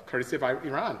love courtesy of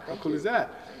Iran. How cool is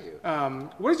that? Thank you.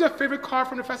 What is your favorite car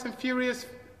from the Fast and Furious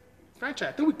franchise?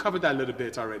 I think we covered that a little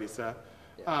bit already, sir.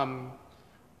 Yeah.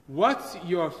 What's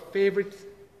your favorite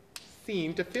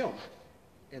scene to film?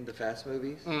 In the Fast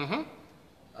movies? Mm-hmm.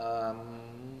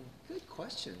 Good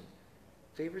question.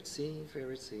 Favorite scene.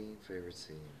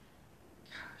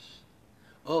 Gosh.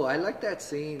 Oh, I like that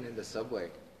scene in the subway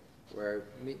where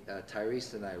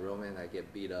Tyrese and Roman, I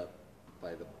get beat up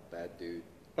by the bad dude.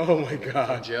 Oh my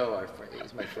God. Joe, our friend,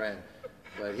 he's my friend.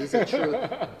 But he's a true.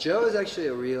 Joe is actually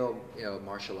a real,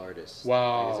 martial artist.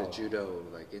 Wow. He's a judo,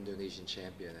 like Indonesian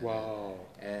champion. Wow.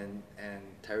 And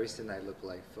Tyrese and I look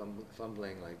like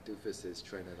fumbling like doofuses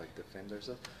trying to like defend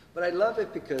ourselves. But I love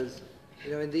it because,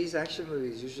 in these action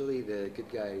movies, usually the good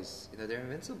guys, they're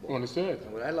invincible. Understood.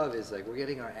 And what I love is like we're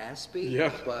getting our ass beat,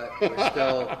 Yeah. but we're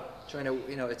still trying to,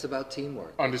 it's about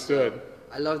teamwork. Understood.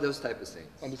 I love those type of things.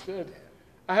 Understood. Yeah.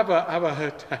 I have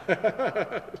a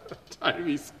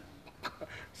Tyrese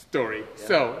story. Yeah.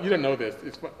 So you don't know this.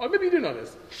 Or maybe you do know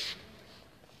this.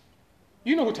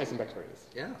 You know who Tyson Beckford is?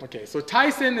 Yeah. Okay, so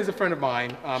Tyson is a friend of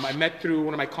mine. I met through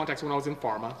one of my contacts when I was in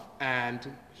pharma,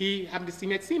 and he happened to see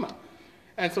me at SEMA.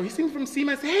 And so he seen me from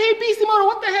SEMA and said, "Hey, B. Simona,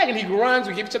 what the heck?" And he runs,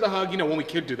 we give each other a hug, when we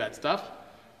could do that stuff.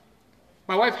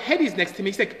 My wife Hetty's next to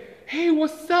me. He's like, "Hey,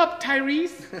 what's up,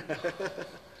 Tyrese?"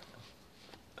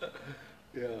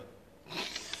 Yeah.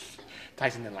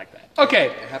 Tyson didn't like that. Okay.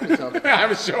 It happens all the time.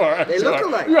 I'm sure. They look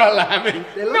alike. You are laughing.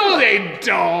 They look no, alike. they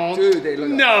don't. Dude, they look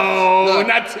alike. No, Look.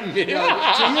 not to me. No,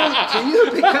 to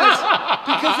you because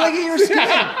look at your skin.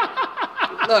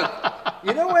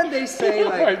 Look, when they say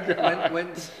like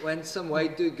when some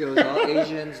white dude goes, all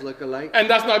Asians look alike. And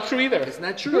that's not true either. It's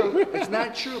not true. It's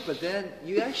not true. But then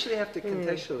you actually have to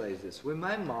contextualize this. With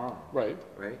my mom, Right.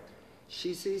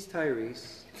 She sees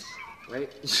Tyrese, right?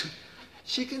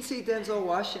 She can see Denzel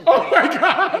Washington. Oh my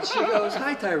God. And she goes,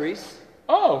 "Hi, Tyrese."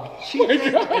 Oh.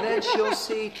 And then she'll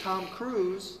see Tom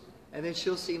Cruise, and then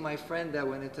she'll see my friend that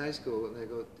went into high school, and they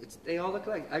go, they all look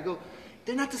alike. I go,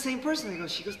 "They're not the same person."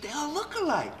 She goes, "They all look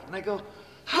alike." And I go,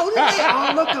 "How do they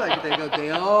all look alike?" They go,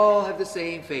 "They all have the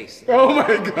same face." Oh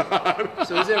my God.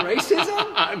 So is it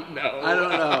racism? No. I don't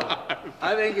know.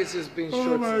 I think it's just being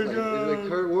short. my God. Like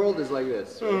her world is like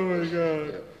this. Oh my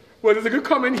God. Yeah. Well, there's a good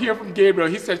comment here from Gabriel.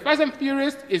 He says, Fast and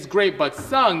Furious is great, but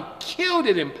Sung killed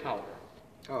it in power.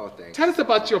 Oh, thanks. Tell us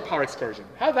about your power excursion.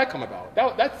 How did that come about?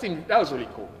 That was really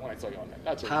cool when I saw you on that.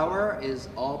 That's really Power is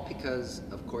all because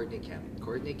of Courtney Kemp.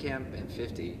 Courtney Kemp and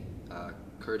 50,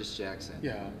 Curtis Jackson. cool.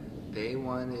 Yeah. They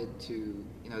wanted to,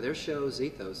 their show's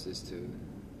ethos is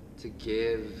to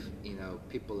give,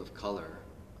 people of color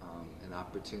an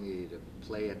opportunity to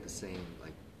play at the same,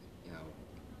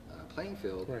 playing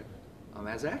field. Right.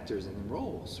 As actors and in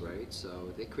roles, right?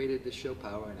 So they created this show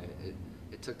Power, and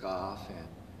it took off. And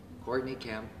Courtney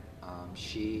Kemp,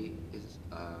 she is,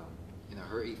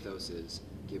 her ethos is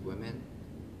give women,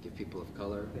 give people of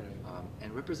color, Right.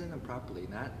 And represent them properly.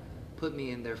 Not put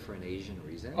me in there for an Asian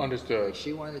reason. Understood. Like,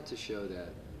 she wanted to show that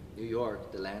New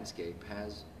York, the landscape,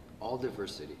 has all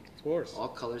diversity, Of course. all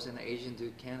colors, and an Asian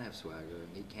dude can have swagger,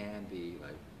 and he can be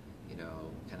like,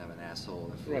 kind of an asshole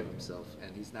and full Right. of himself,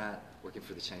 and he's not working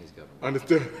for the Chinese government.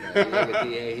 Understood. He's like a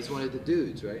DA. He's one of the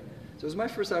dudes, right? So it was my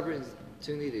first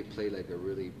opportunity to play like a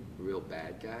really real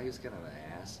bad guy. He was kind of an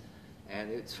ass,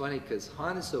 and it's funny because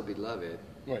Han is so beloved.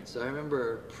 Right. So I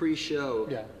remember pre-show,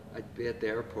 Yeah. I'd be at the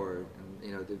airport,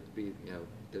 and there'd be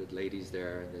the ladies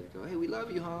there, and they'd go, "Hey, we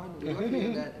love you, Han. We love you."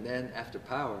 And then after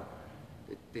Power,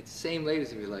 the same ladies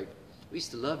would be like, "We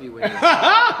used to love you when you were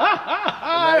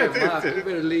now you're mocked. You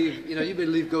better leave. You better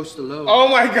leave Ghost alone." Oh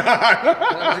my God. And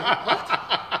I'm like,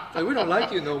 "What? Like, we don't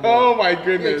like you no more." Oh my You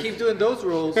gotta goodness. keep doing those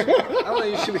roles. I don't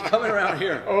think you should be coming around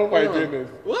here. Oh my Whoa. goodness.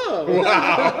 Whoa.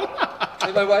 Wow.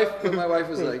 And my wife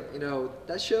was like,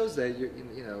 that shows that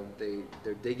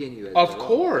they're digging you. Of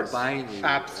course. They're buying you.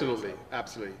 Absolutely.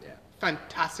 Absolutely. Yeah.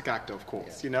 Fantastic actor, of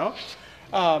course, Yeah.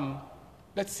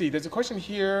 Let's see. There's a question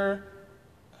here.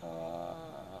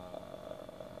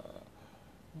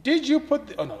 Did you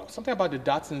put? Oh no, something about the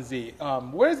Datsun Z.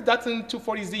 Where's Datsun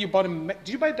 240Z you bought in? Did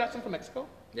you buy Datsun from Mexico?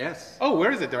 Yes. Oh,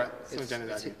 where is it? There.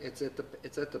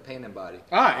 It's at the paint and body.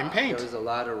 Ah, in paint. There was a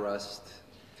lot of rust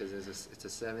because it's a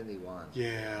 71.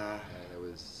 Yeah. And it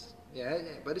was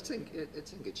but it's in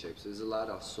good shape. So there's a lot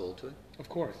of soul to it. Of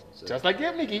course. So- Just like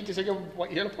you, Mickey. Just like your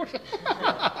white yellow Porsche.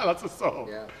 Lots of soul.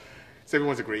 Yeah.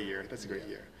 71's a great year. That's a great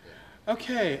year.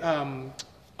 Okay.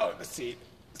 Let's see.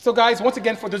 So, guys, once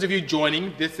again, for those of you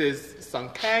joining, this is Sung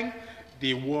Kang,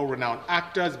 the world-renowned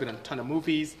actor. Has been on a ton of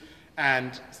movies,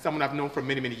 and someone I've known for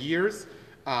many, many years.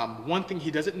 One thing he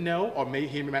doesn't know, or maybe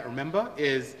he might remember,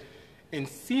 is in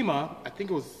SEMA, I think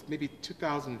it was maybe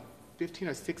 2015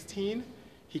 or 16,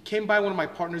 he came by one of my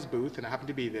partner's booth, and I happened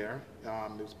to be there. It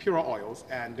was Pura Oils,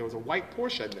 and there was a white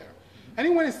Porsche in there. And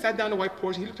he went and sat down in the white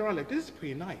Porsche, and he looked around like, this is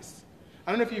pretty nice.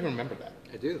 I don't know if you even remember that.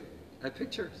 I do. I have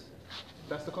pictures.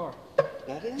 That's the car.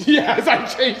 That is? Yes, I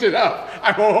changed it up.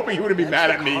 I'm hoping he wouldn't be mad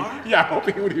That's at the me. car? Yeah, I'm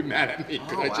hoping he wouldn't be mad at me.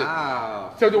 Oh,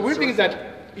 wow. So the weird thing is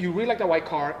that you really like that white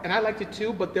car, and I liked it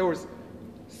too, but there was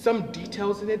some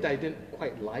details in it that I didn't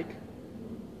quite like.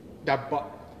 I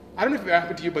don't know if it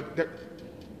happened to you, but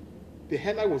the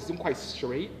headlight wasn't quite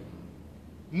straight.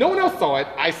 No one else saw it.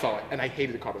 I saw it, and I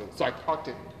hated the car. So I parked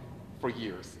it for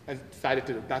years and decided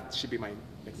that should be my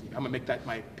next. I'm gonna make that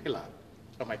my pillar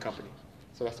of my company.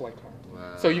 So that's the white car.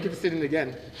 Wow. So you get to sit in it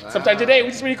again Wow. sometime today,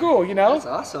 which is pretty cool, you know? That's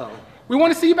awesome. We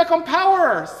want to see you back on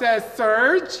Power, says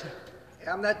Serge.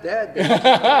 I'm not dead.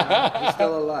 I'm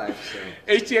still alive. So.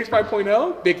 HTX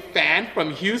 5.0, big fan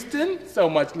from Houston. So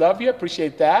much love here,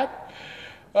 appreciate that.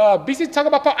 BC talk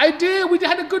about power. I did. We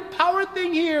had a good power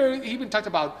thing here. He even talked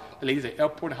about the ladies at the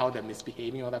airport and how they're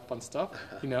misbehaving, all that fun stuff.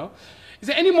 You know, is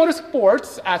there any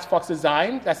motorsports as Fox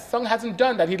Design that Sung hasn't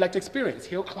done that he'd like to experience?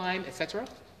 Hill climb, etc.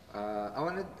 I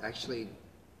want to actually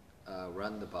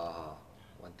run the Baja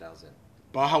 1000.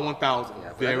 Baja 1000, Yeah,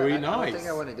 but very I nice. don't think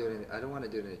I want to do it. I don't want to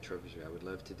do it in a trophy street. I would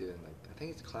love to do it in I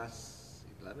think it's class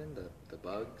 11, the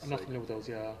bugs. I'm not familiar with those.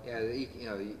 Yeah.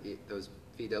 Yeah, those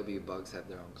VW bugs have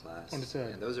their own class.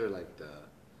 Understood. And those are like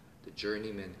the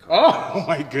journeyman cars. Oh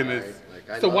my goodness. Right?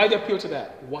 Like, So why the appeal to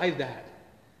that? Why that?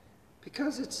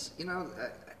 Because it's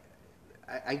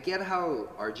I get how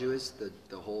arduous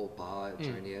the whole Baja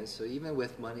journey is. So even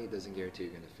with money, it doesn't guarantee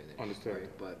you're going to finish. Understood.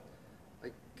 Right? But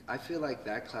like I feel like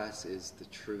that class is the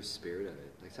true spirit of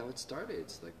it. Like, that's how it started.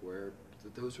 It's like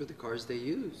those were the cars they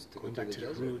used to Going go back to to the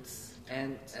the desert. roots.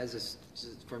 And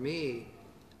for me,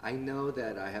 I know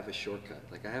that I have a shortcut.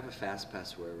 Like, I have a fast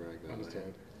pass wherever I go.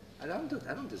 Understood. And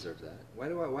I don't deserve that. Why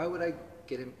would I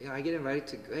get in? I get invited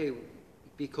to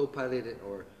be co-pilot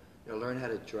or learn how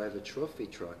to drive a trophy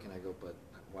truck, and I go, but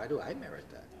why do I merit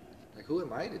that? Like, who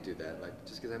am I to do that? Like,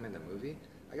 just because I'm in the movie,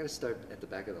 I got to start at the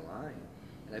back of the line.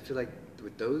 And I feel like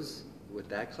with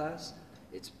that class,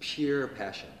 it's pure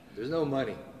passion. There's no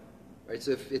money, right?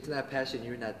 So if it's not passion,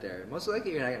 you're not there. Most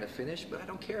likely, you're not going to finish. But I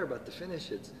don't care about the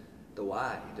finish. It's the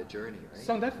why, the journey, right?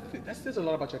 So that says a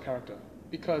lot about your character,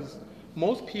 because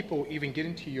most people even get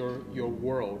into your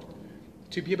world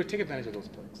to be able to take advantage of those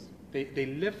perks. They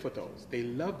live for those. They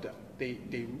love them.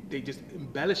 They just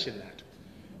embellish in that.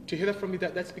 To hear that from you,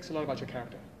 that speaks a lot about your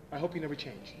character. I hope you never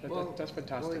change. That's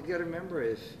fantastic. Well, you got to remember,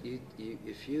 if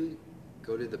you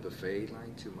go to the buffet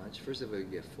line too much, first of all, you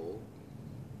get full,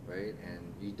 right?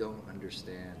 And you don't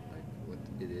understand like what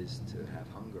it is to have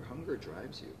hunger. Hunger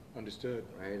drives you. Understood.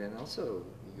 Right? And also,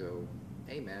 you go,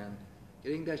 hey man,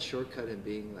 getting that shortcut and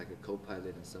being like a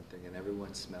co-pilot in something, and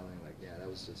everyone's smelling like, yeah, that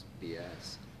was just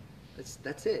BS.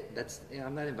 That's it.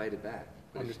 I'm not invited back.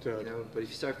 But Understood. But if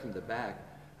you start from the back,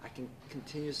 I can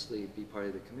continuously be part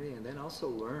of the community, and then also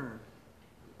learn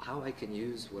how I can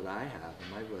use what I have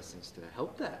and my blessings to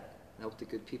help that, and help the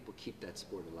good people keep that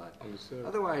sport alive. Understood.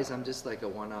 Otherwise, I'm just like a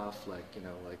one-off, like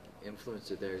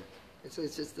influencer there. It's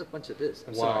just a bunch of this.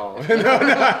 I'm Wow. sorry. No,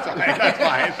 that's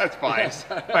fine. That's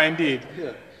fine. Fine indeed.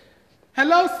 Yeah.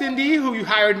 Hello, Cindy, who you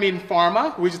hired me in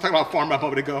pharma. We were just talking about pharma a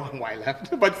moment ago and why I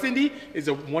left. But Cindy is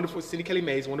a wonderful, Cindy Kelly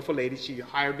Mays, wonderful lady. She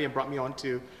hired me and brought me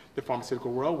onto the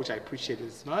pharmaceutical world, which I appreciated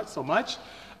so much.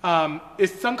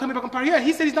 Is Sung coming back on Power? Yeah,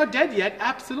 he said he's not dead yet.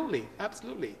 Absolutely.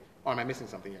 Or am I missing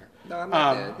something here? No, I'm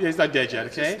not dead. Yeah, he's not dead yet,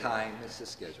 It's okay? just time. It's the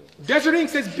schedule. Desert Ink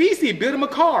says, BC, build him a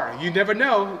car. You never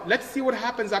know. Let's see what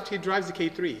happens after he drives the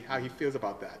K3, how he feels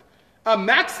about that.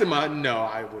 Maxima, no,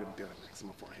 I wouldn't build a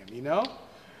Maxima for him, you know?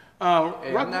 Hey,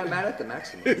 I'm not mad at the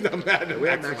Maxima. He's not mad at the We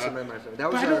had Maxima. Maxima in my family.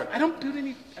 That But was I don't build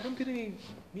any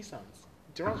Nissans.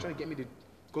 Gerald's trying to get me to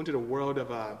go into the world of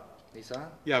Nissan?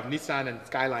 of Nissan and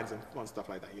Skylines and fun stuff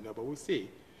like that, you know, but we'll see.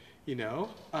 You know.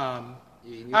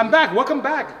 You I'm back. Welcome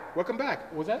back. What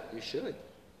was that? You should.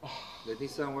 The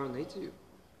Nissan world needs you.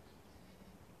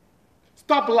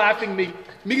 Stop laughing, me.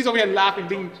 Mickey's over here laughing,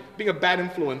 being a bad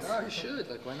influence. Oh, you should.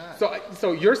 Like, why not?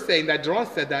 So you're saying that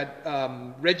Jerron said that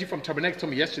Reggie from Turbonex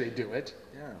told me yesterday do it.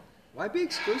 Yeah. Why be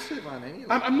exclusive on any?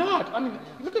 I'm not. I mean,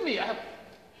 look at me.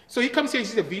 So he comes here, he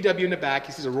sees a VW in the back,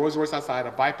 he sees a Rolls Royce outside,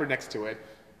 a Viper next to it,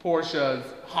 Porsches,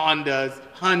 Hondas,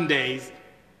 Hyundais.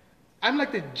 I'm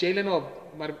like the Jay Leno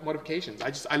of modifications.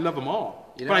 I love them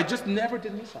all. But I just never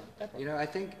did Nissan. Ever. You know, I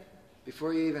think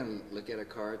before you even look at a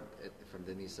car from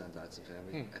the Nissan Datsun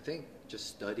family, I think just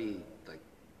study like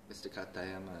Mr.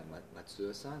 Katayama and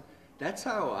Matsuo-san. That's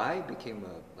how I became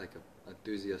a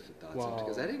enthusiast of Datsun,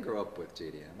 because I didn't grow up with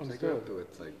JDMs. I grew up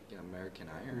with American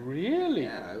Iron. Really?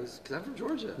 Yeah, because I'm from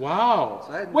Georgia. Wow.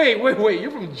 So wait,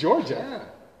 you're from Georgia? Yeah.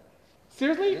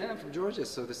 Seriously? Yeah, I'm from Georgia.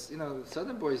 So this,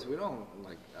 Southern boys, we don't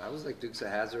like. I was like Dukes of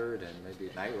Hazzard and maybe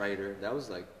Knight Rider. That was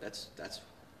like that's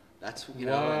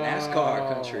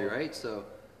NASCAR country, right? So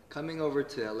coming over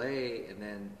to LA and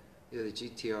then the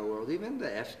GTR world, even the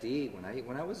FD.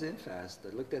 When I was in Fast,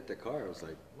 I looked at the car. I was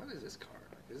like, what is this car?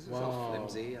 This is all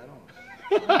flimsy.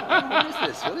 What is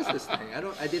this? What is this thing?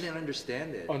 I didn't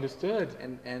understand it. Understood.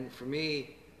 And for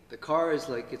me, the car is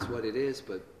like it's what it is,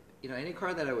 but any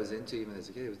car that I was into, even as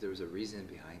a kid, there was a reason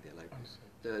behind it. Like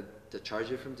the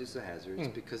Charger from Dukes of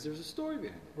Hazzard, because there's a story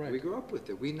behind it. Right. We grew up with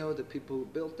it. We know the people who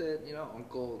built it.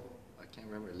 Uncle, I can't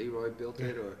remember, Leroy built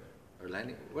it or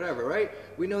Lenny, whatever, right?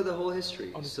 We know the whole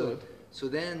history. Understood. So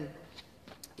then,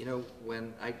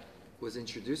 when I was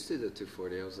introduced to the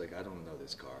 240, I was like, I don't know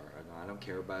this car. I don't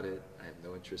care about it. I have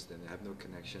no interest in it. I have no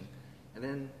connection. And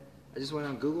then I just went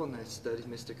on Google and I studied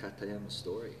Mr. Katayama's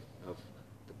story of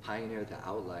the pioneer, the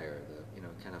outlier,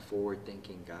 the kind of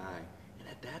forward-thinking guy. And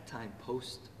at that time,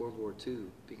 post-World War II,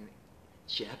 being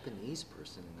a Japanese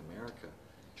person in America,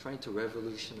 trying to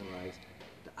revolutionize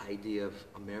the idea of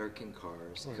American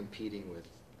cars competing with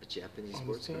a Japanese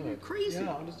sports car. You're crazy.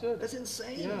 Yeah, understood. That's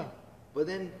insane. Yeah. But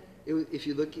then, if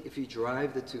you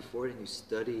drive the 240 and you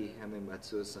study him and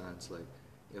Matsuo-san's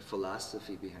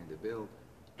philosophy behind the build,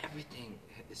 everything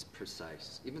is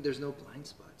precise. Even there's no blind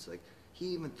spots. Like he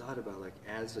even thought about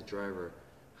as a driver,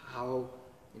 how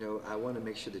I want to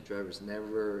make sure the driver's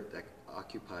never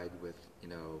occupied with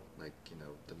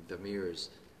the mirrors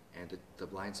and the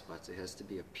blind spots. It has to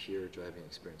be a pure driving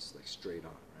experience, straight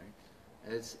on, right?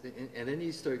 And then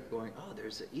you start going, oh,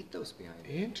 there's an ethos behind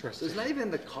it. Interesting. So it's not even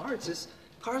the car. It's just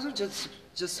cars are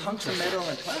just hunks of metal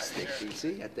and plastic. You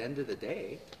see, at the end of the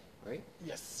day, right?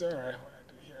 Yes, sir. What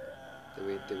do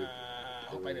we hear?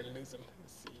 I hope I didn't lose him.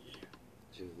 Let's see.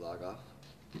 Did you log off?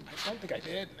 I don't think I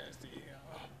did. Let's see.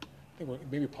 I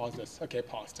think maybe pause this. Okay,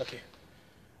 paused.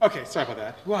 Okay, sorry about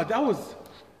that. Wow,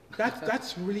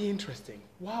 that's really interesting.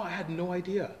 Wow, I had no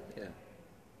idea. Yeah.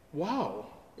 Wow.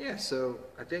 Yeah, so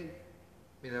I think,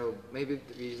 maybe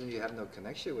the reason you have no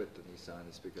connection with the Nissan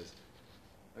is because,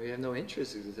 or you have no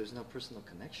interest because there's no personal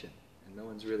connection, and no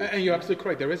one's really. And you're absolutely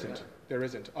correct. There isn't. Yeah. There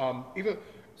isn't. Even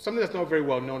something that's not very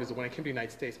well known is that when I came to the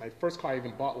United States, my first car I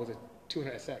even bought was a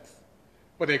 200SX.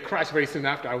 But they crashed very soon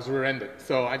after. I was rear-ended.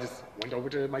 So I just went over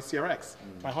to my CRX,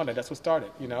 my Honda. That's what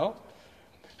started,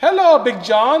 Hello, Big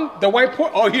John. The white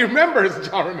Porsche. Oh, he remembers.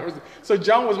 John remembers. So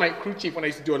John was my crew chief when I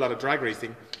used to do a lot of drag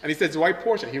racing. And he says, white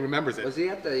Porsche. He remembers it. Was he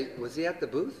at the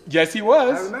booth? Yes, he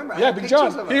was. I remember. Yeah, Big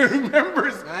John. He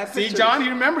remembers. See, John, he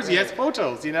remembers. Yeah. He has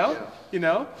photos,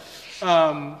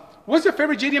 What's your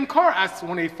favorite JDM car? Asked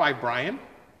 185 Brian.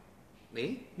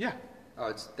 Me? Yeah. Oh,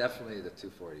 it's definitely the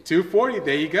 240. 240.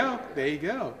 There you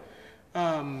go.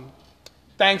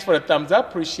 Thanks for the thumbs up.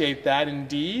 Appreciate that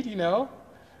indeed,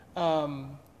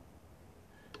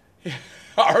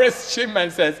 R.S.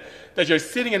 Shimman says that you're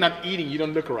sitting and not eating. You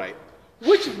don't look right.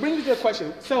 Which brings me to a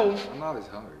question. So I'm always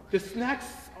hungry. the snacks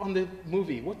on the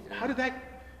movie, how did that,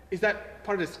 is that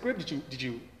part of the script? Did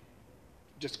you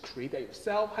just create that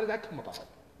yourself? How did that come about?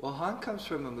 Well, Han comes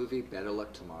from a movie, Better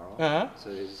Luck Tomorrow. Uh-huh. So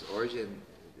his origin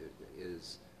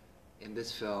is in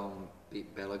this film.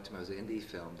 Better Luck Tomorrow is an indie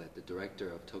film that the director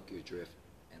of Tokyo Drift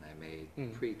and I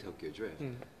made pre-Tokyo Drift.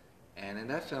 And in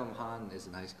that film, Han is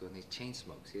in high school and he chain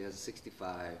smokes. He has a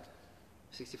 65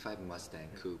 Mustang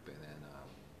coupe, and then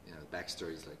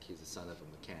backstory is like he's the son of a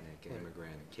mechanic, an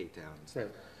immigrant in Cape Town, and stuff.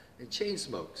 And chain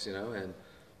smokes, and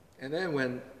then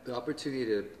when the opportunity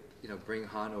to bring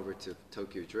Han over to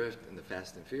Tokyo Drift and the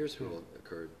Fast and Furious world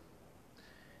occurred,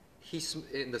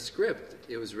 in the script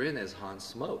it was written as Han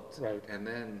smoked, right? And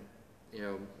then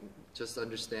just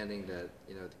understanding that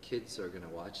the kids are going to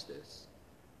watch this.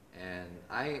 And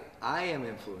I am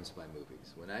influenced by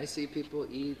movies. When I see people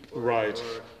eat or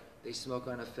they smoke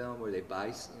on a film, or they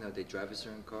buy, they drive a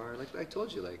certain car. Like I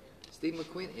told you, Steve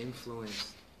McQueen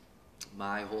influenced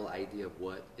my whole idea of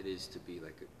what it is to be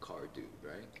like a car dude,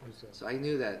 right? Understood. So I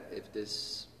knew that if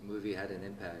this movie had an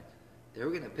impact, they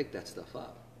were gonna pick that stuff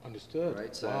up, Understood.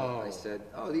 right? So Wow. I said,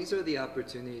 oh, these are the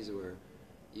opportunities where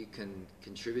you can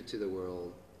contribute to the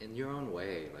world in your own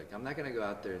way. Like, I'm not gonna go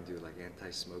out there and do like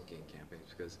anti-smoking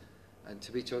campaigns because, and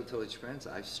to be totally transparent,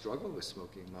 I've struggled with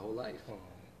smoking my whole life. Oh.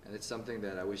 And it's something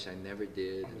that I wish I never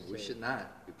did. And we Understood. should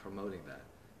not be promoting that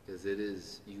because it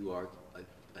is, you are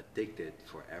addicted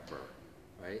forever,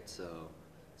 right? So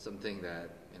something that,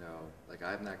 you know, like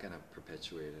I'm not going to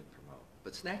perpetuate and promote.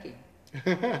 But snacking,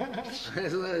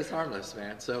 it's harmless,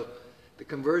 man. So the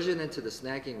conversion into the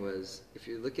snacking was, if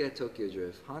you look at Tokyo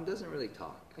Drift, Han doesn't really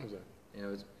talk. Understood. You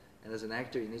know, and as an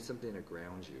actor, you need something to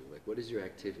ground you. Like, what is your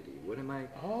activity? What am I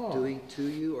Oh. doing to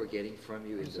you or getting from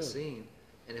you in the Understood. scene?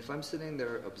 And if I'm sitting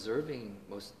there observing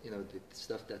most, you know, the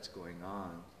stuff that's going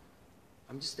on,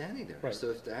 I'm just standing there. Right. So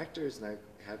if the actor is not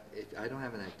if I don't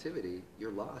have an activity,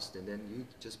 you're lost, and then you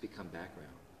just become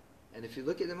background. And if you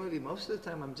look at the movie, most of the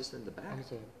time I'm just in the back,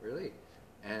 Understood. really.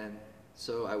 And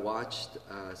so I watched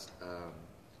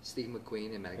Steve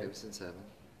McQueen in Magnificent Seven,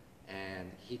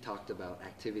 and he talked about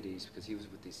activities because he was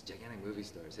with these gigantic movie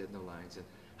stars. He had no lines, and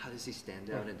how does he stand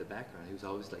out in the background? He was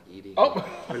always like eating, Oh.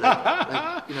 or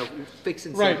like you know,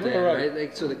 fixing Right, something, right. right?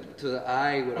 Like so, to the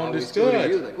eye would always go to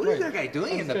Understood. you, like, what is Right. that guy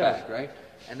doing in the Understood. back, right?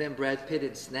 And then Brad Pitt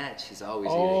in Snatch, he's always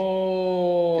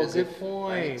Oh, eating. 'Cause good if-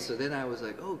 point. right? So then I was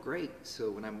like, oh, great.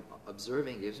 So when I'm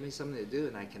observing, it gives me something to do,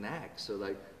 and I can act. So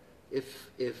like, if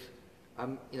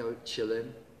I'm, you know,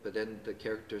 chilling, but then the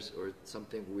characters or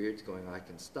something weird's going on, I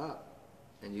can stop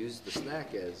and use the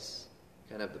snack as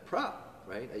kind of the prop,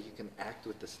 right? Like you can act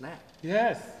with the snack.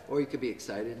 Yes. Or you could be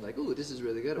excited, like, "Ooh, this is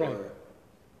really good," Right. or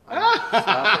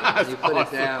stop it, and you put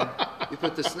it down, you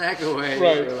put the snack away,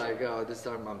 Right. and you're like, "Oh, this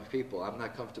are my people. I'm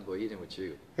not comfortable eating with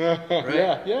you."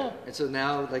 Yeah, yeah. And so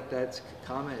now, like that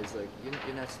comment is like,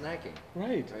 "You're not snacking,"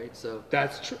 Right. right? So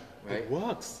That's true. Right. It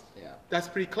works. yeah, That's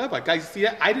pretty clever. Guys, see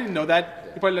that? I didn't know that. Yeah.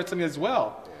 You probably learned something as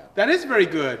well. Yeah. That is very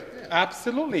good. Yeah.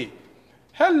 Absolutely.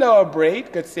 Hello,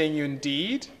 Braid. Good seeing you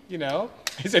indeed. You know,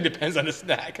 he said depends on the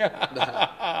snack.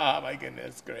 Oh, my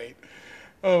goodness. Great.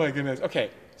 Oh, my goodness.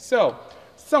 Okay. So,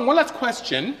 one last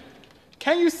question.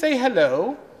 Can you say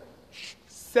hello,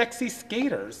 sexy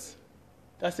skaters?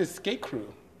 That's his skate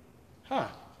crew. Huh.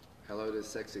 hello to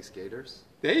sexy skaters.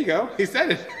 There you go. He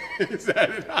said it. He said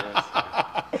it.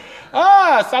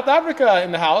 South Africa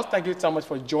in the house. Thank you so much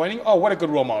for joining. Oh, what a good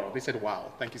role model. They said,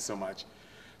 wow. Thank you so much.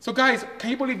 So, guys,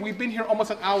 can you believe we've been here almost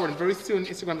an hour, and very soon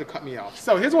Instagram will cut me off.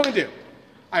 So, here's what I'm going to do.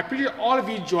 I appreciate all of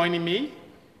you joining me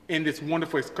in this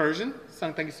wonderful excursion.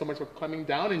 Sung, thank you so much for coming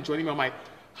down and joining me on my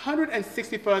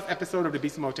 161st episode of the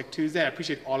Beast Mode Tech Tuesday. I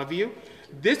appreciate all of you.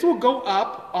 This will go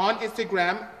up on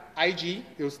Instagram, IG.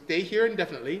 It will stay here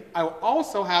indefinitely. I will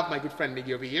also have my good friend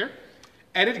Miggy over here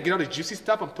edit and get all the juicy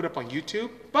stuff and put it up on YouTube.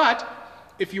 But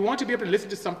if you want to be able to listen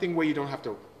to something where you don't have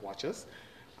to watch us,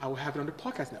 I will have it on the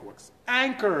podcast networks.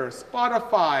 Anchor,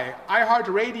 Spotify,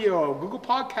 iHeartRadio, Google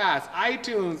Podcasts,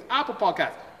 iTunes, Apple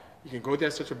Podcasts. You can go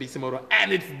there, search for Bisimoto,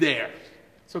 and it's there.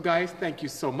 So guys, thank you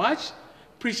so much.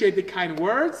 Appreciate the kind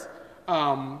words.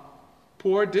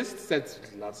 Poor Dist says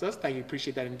loves us. Thank you.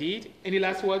 Appreciate that indeed. Any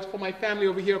last words for my family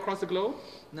over here across the globe?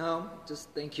 No, just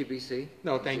thank you, BC.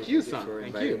 No, thank you, son. for Thank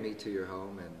inviting you. me to your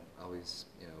home and always,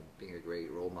 you know, being a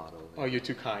great role model. in Oh, you're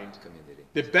too kind. the community.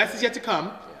 The best is yet to come.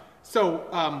 Yeah. So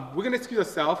we're going to excuse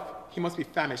ourselves. He must be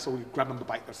famished, so we grab him a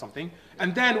bite or something.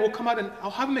 And then we'll come out and I'll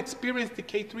have him experience the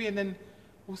K3 and then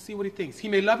we'll see what he thinks. He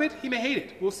may love it. He may hate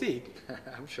it. We'll see.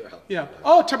 I'm sure I'll. Yeah.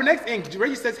 Oh, Turbonex Inc.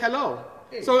 Reggie says hello.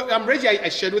 Hey. So Reggie, I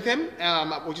shared with him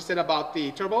what you said about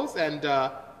the turbos. And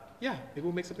yeah, maybe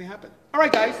we'll make something happen. All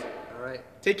right, guys. All right.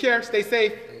 Take care. Stay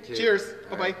safe. Thank you. Cheers.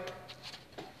 All Bye-bye. right.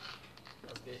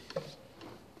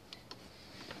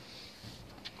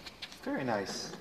 Very nice.